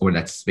or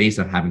that space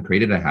of having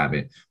created a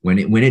habit. When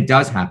it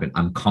does happen,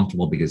 I'm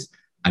comfortable because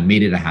I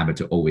made it a habit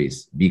to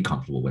always be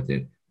comfortable with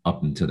it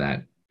up until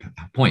that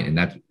point. And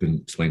that's been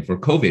explained for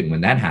COVID.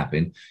 When that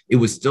happened, it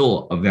was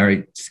still a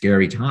very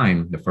scary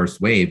time. The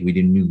first wave, we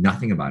knew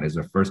nothing about it. It was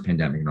our first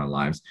pandemic in our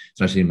lives,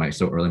 especially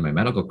so early in my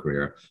medical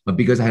career. But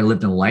because I had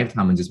lived in a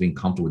lifetime and just being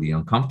comfortable with the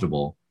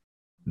uncomfortable,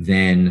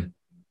 then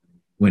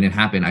when it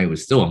happened, I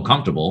was still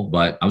uncomfortable,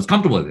 but I was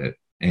comfortable with it.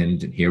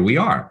 And here we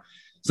are.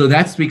 So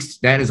that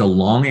is a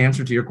long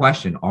answer to your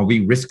question. Are we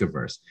risk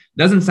averse?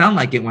 Doesn't sound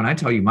like it when I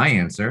tell you my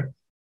answer.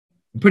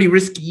 I'm pretty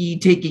risky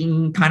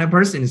taking kind of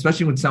person,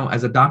 especially when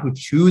as a doctor who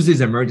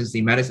chooses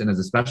emergency medicine as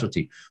a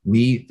specialty,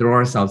 we throw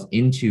ourselves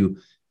into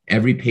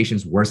every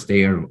patient's worst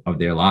day of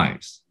their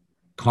lives.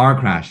 Car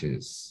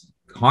crashes,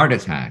 heart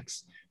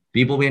attacks,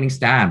 people getting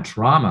stabbed,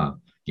 trauma,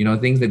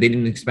 things that they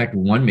didn't expect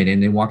 1 minute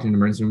and they walked in the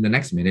emergency room the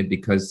next minute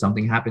because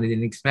something happened they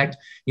didn't expect,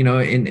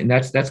 and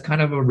that's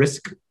kind of a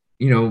risk,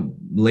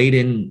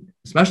 laden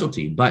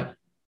specialty. But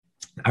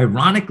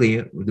ironically,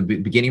 at the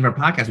beginning of our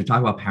podcast, we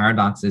talk about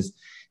paradoxes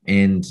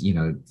and,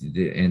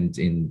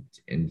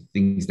 and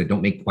things that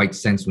don't make quite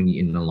sense when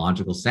you in a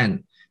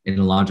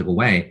logical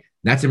way.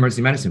 That's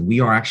emergency medicine. We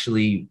are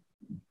actually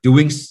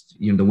doing,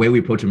 the way we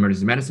approach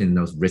emergency medicine in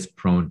those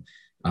risk-prone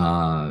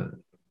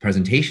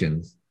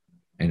presentations,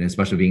 and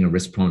especially being a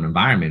risk-prone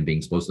environment, being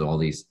exposed to all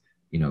these,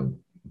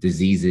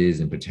 diseases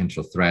and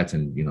potential threats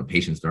and,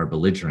 patients that are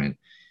belligerent,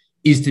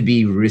 is to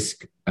be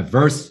risk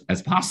averse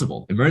as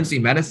possible. Emergency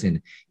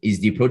medicine is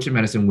the approach of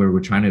medicine where we're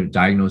trying to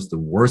diagnose the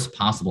worst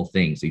possible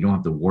thing, so you don't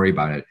have to worry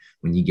about it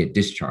when you get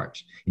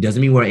discharged. It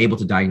doesn't mean we're able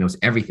to diagnose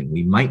everything.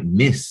 We might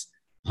miss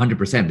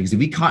 100%, because if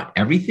we caught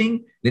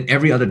everything, then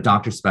every other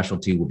doctor's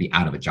specialty will be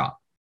out of a job.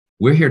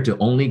 We're here to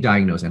only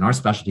diagnose, and our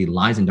specialty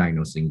lies in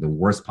diagnosing the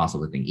worst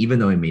possible thing, even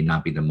though it may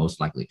not be the most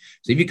likely.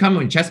 So if you come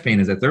with chest pain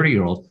as a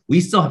 30-year-old,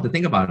 we still have to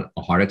think about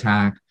a heart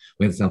attack.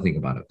 We have to think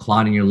about a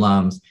clot in your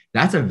lungs.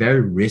 That's a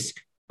very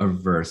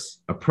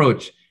risk-averse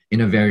approach in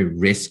a very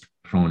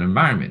risk-prone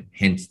environment,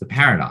 hence the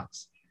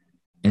paradox.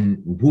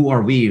 And who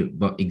are we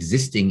but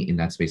existing in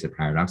that space of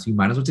paradox? You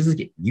might as well just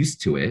get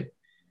used to it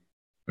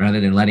rather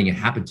than letting it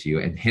happen to you.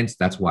 And hence,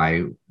 that's why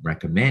I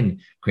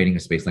recommend creating a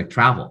space like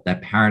travel,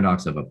 that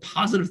paradox of a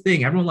positive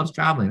thing. Everyone loves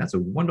traveling. That's a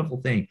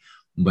wonderful thing.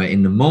 But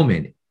in the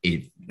moment,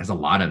 there's a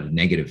lot of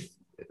negative,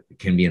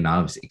 can be a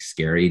lot of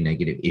scary,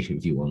 negative,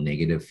 if you will,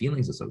 negative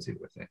feelings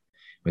associated with it.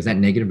 But is that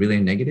negative really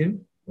a negative,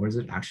 or is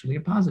it actually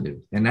a positive?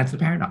 And that's the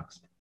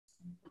paradox.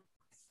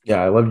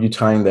 Yeah, I love you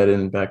tying that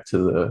in back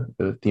to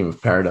the theme of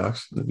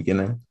paradox in the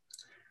beginning.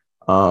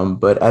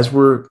 But as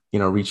we're,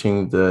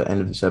 reaching the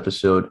end of this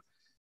episode,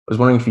 I was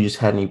wondering if you just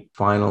had any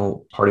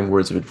final parting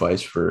words of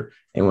advice for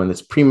anyone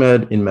that's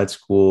pre-med, in med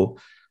school,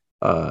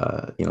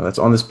 that's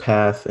on this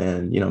path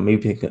and,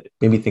 maybe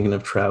thinking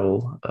of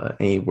travel,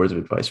 any words of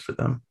advice for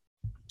them?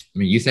 I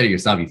mean, you said it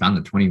yourself, you found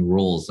the 20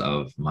 rules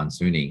of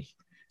Monsooning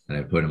that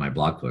I put in my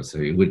blog post. So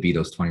it would be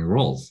those 20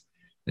 rules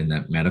in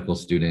that medical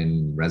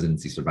student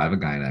residency survival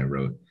guide I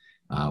wrote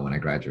when I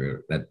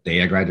graduated, that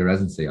day I graduated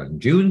residency on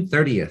June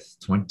 30th,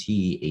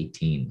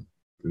 2018,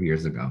 3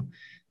 years ago.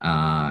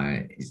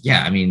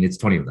 It's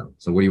 20 of them.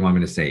 So what do you want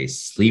me to say?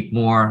 Sleep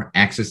more,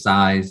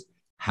 exercise,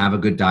 have a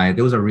good diet.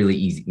 Those are really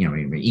easy.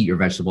 Eat your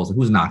vegetables.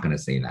 Who's not going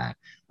to say that?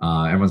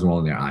 Everyone's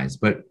rolling their eyes.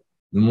 But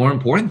the more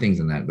important things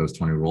in those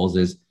 20 rules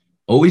is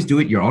always do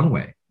it your own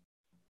way.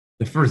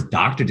 The first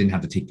doctor didn't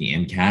have to take the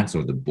MCATs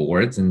or the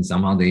boards, and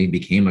somehow they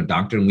became a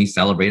doctor, and we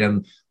celebrate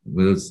them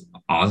with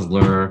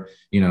Osler.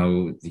 Did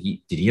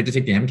he have to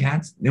take the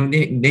MCATs?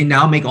 They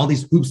now make all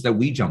these hoops that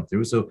we jump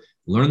through. So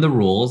learn the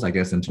rules, I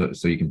guess,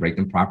 so you can break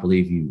them properly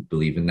if you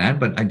believe in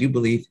that. But I do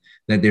believe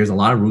that there's a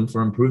lot of room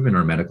for improvement in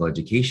our medical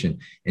education.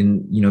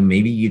 And,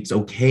 maybe it's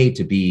okay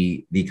to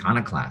be the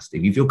iconoclast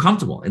if you feel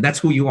comfortable, and that's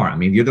who you are. I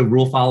mean, if you're the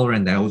rule follower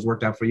and that always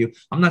worked out for you,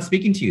 I'm not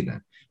speaking to you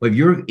then. But if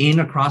you're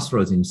in a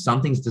crossroads and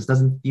something just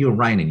doesn't feel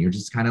right, and you're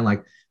just kind of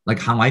like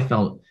how I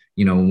felt,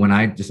 when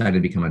I decided to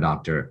become a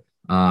doctor,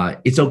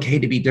 it's okay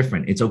to be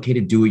different. It's okay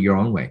to do it your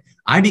own way.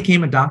 I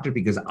became a doctor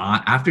because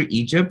after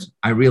Egypt,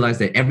 I realized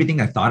that everything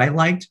I thought I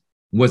liked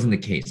wasn't the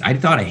case. I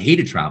thought I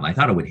hated travel. I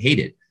thought I would hate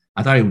it.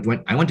 I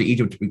went to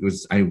Egypt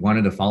because I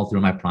wanted to follow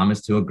through my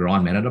promise to a girl I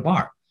met at a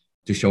bar.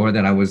 to show her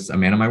that I was a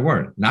man of my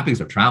word, not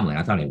because of traveling.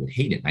 I thought I would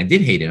hate it. I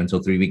did hate it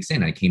until 3 weeks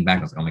in. I came back.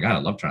 I was like, oh my God, I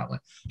love traveling.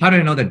 How did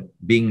I know that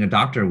being a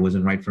doctor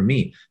wasn't right for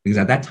me? Because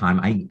at that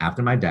time,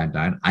 after my dad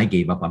died, I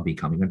gave up on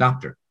becoming a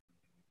doctor.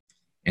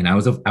 And I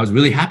was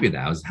really happy with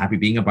that. I was happy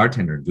being a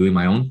bartender, doing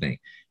my own thing.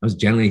 I was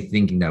generally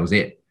thinking that was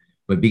it.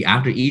 But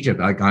after Egypt,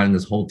 I got in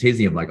this whole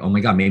tizzy of like, oh my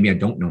God, maybe I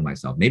don't know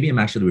myself. Maybe I'm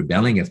actually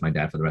rebelling against my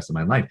dad for the rest of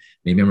my life.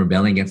 Maybe I'm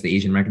rebelling against the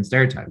Asian American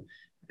stereotype.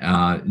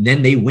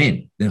 Then they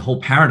win. The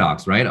whole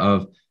paradox, right?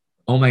 Of,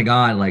 oh my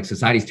God, like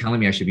society's telling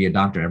me I should be a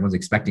doctor. Everyone's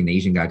expecting the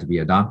Asian guy to be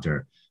a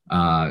doctor.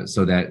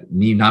 So that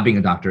me not being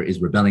a doctor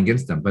is rebelling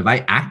against them. But if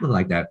I acted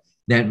like that,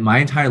 then my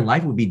entire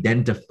life would be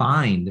then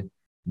defined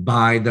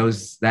by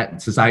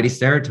that society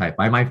stereotype,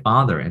 by my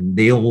father, and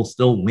they will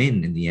still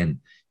win in the end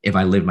if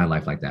I live my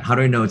life like that. How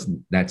do I know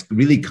that's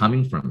really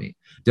coming from me?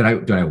 Did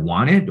I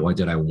want it, or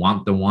did I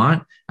want the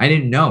want? I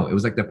didn't know. It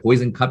was like the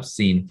poison cup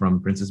scene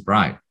from Princess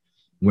Bride,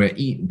 where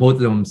both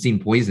of them seem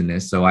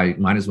poisonous, so I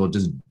might as well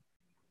just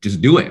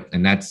do it.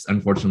 And that's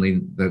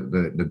unfortunately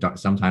the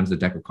sometimes the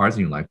deck of cards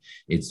in your life.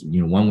 It's,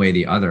 one way or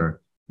the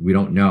other. We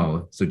don't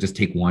know, so just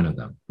take one of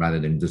them rather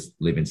than just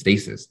live in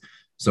stasis.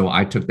 So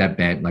I took that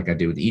bet like I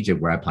did with Egypt,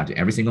 where I applied to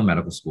every single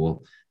medical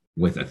school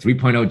with a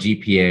 3.0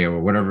 GPA or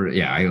whatever.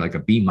 Yeah, I like a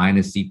B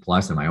minus, C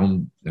plus in my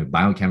own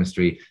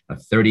biochemistry, a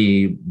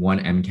 31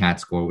 MCAT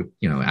score with,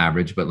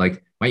 average. But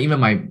like my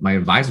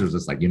advisor was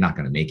just like, you're not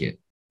going to make it.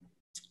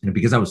 And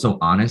because I was so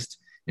honest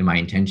in my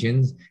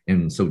intentions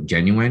and so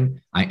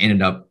genuine, I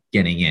ended up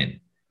getting in.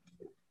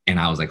 And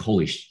I was like,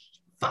 holy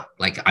fuck,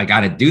 like I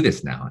got to do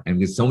this now. And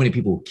because so many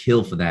people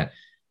kill for that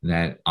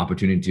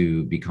opportunity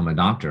to become a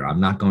doctor,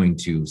 I'm not going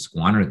to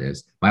squander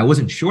this. But I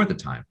wasn't sure at the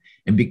time.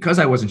 And because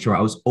I wasn't sure,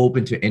 I was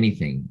open to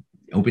anything,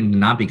 open to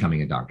not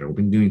becoming a doctor,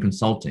 open to doing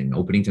consulting,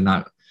 opening to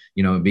not,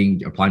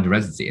 applying to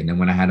residency. And then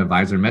when I had an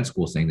advisor in med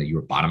school saying that you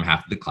were bottom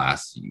half of the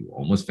class, you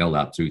almost failed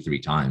out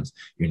 2-3 times,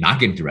 you're not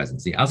getting to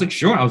residency, I was like,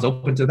 sure, I was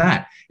open to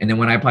that. And then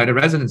when I applied to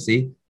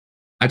residency,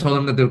 I told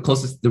them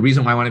that the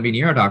reason why I want to be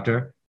a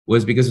neurodoctor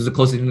was because it was the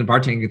closest thing to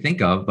bartending you could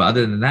think of. But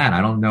other than that,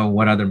 I don't know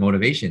what other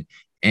motivation.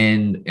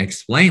 And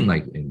explain,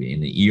 like in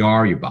the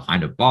ER, you're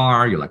behind a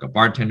bar, you're like a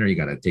bartender, you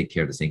got to take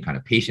care of the same kind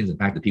of patients. In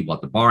fact, the people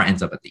at the bar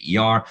ends up at the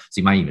ER. So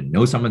you might even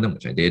know some of them,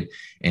 which I did.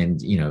 And,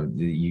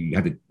 you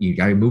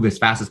got to move as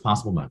fast as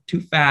possible, not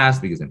too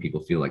fast, because then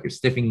people feel like you're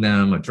stiffing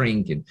them a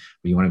drink, and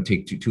you want to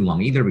take too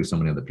long either, because so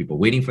many other people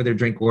waiting for their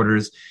drink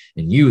orders.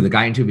 And you, the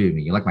guy interviewing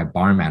me, you're like my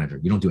bar manager.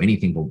 You don't do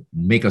anything but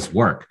make us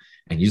work.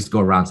 And you just go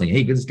around saying,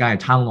 hey, give this guy a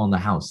Tylenol in the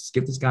house,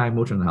 give this guy a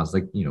Motrin in the house,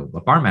 like,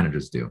 what bar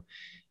managers do.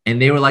 And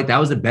they were like, that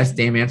was the best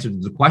damn answer to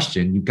the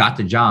question. You got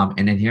the job.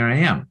 And then here I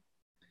am.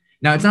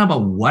 Now, it's not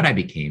about what I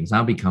became. It's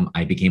not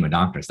I became a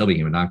doctor. I still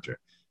became a doctor,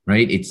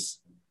 right? It's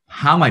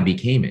how I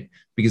became it.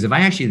 Because if I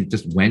actually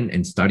just went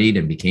and studied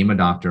and became a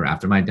doctor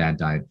after my dad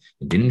died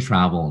and didn't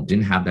travel and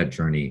didn't have that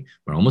journey,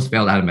 or almost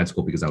failed out of med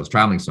school because I was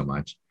traveling so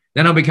much,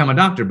 then I'll become a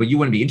doctor. But you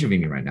wouldn't be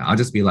interviewing me right now. I'll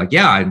just be like,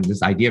 yeah,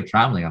 this idea of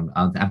traveling,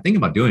 I'm thinking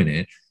about doing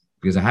it,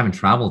 because I haven't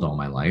traveled all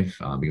my life,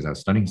 because I was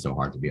studying so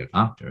hard to be a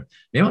doctor.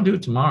 Maybe I'll do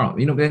it tomorrow,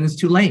 then it's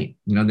too late,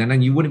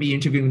 then you wouldn't be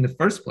interviewing in the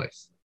first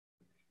place.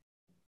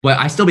 But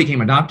I still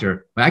became a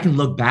doctor, but I can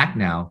look back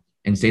now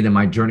and say that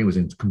my journey was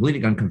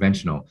completely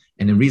unconventional.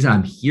 And the reason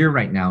I'm here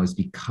right now is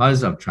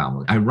because of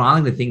traveling.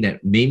 Ironically, the thing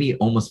that made me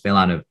almost fail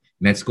out of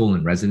med school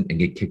and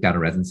get kicked out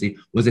of residency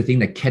was the thing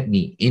that kept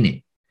me in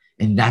it.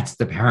 And that's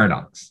the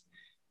paradox.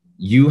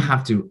 You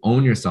have to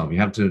own yourself. You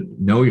have to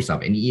know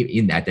yourself. And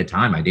even at that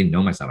time, I didn't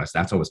know myself.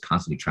 That's why I was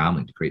constantly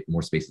traveling to create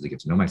more spaces to get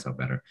to know myself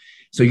better.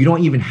 So you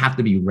don't even have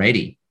to be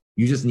ready.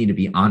 You just need to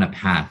be on a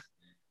path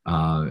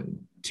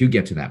to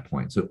get to that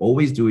point. So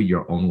always do it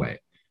your own way.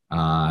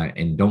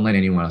 And don't let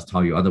anyone else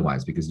tell you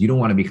otherwise, because you don't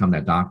want to become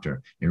that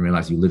doctor and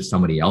realize you live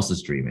somebody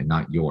else's dream and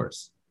not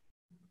yours.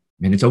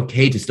 And it's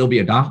okay to still be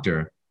a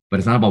doctor, but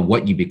it's not about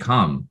what you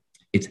become.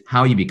 It's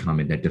how you become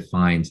it that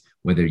defines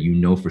whether you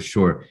know for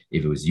sure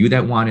if it was you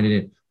that wanted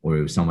it or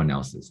it was someone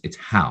else's. It's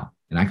how.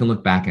 And I can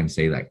look back and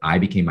say, like, I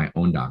became my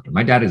own doctor.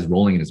 My dad is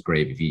rolling in his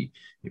grave if he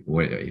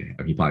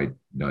probably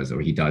does,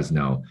 or he does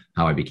know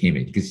how I became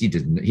it, because he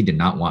did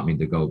not want me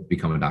to go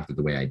become a doctor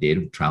the way I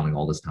did, traveling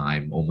all this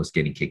time, almost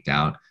getting kicked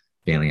out,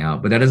 failing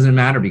out. But that doesn't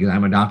matter, because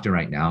I'm a doctor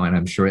right now. And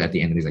I'm sure at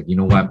the end, he's like, you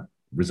know what?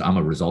 I'm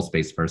a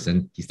results-based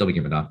person. He still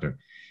became a doctor.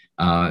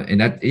 And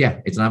that, yeah,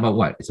 it's not about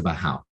what, it's about how.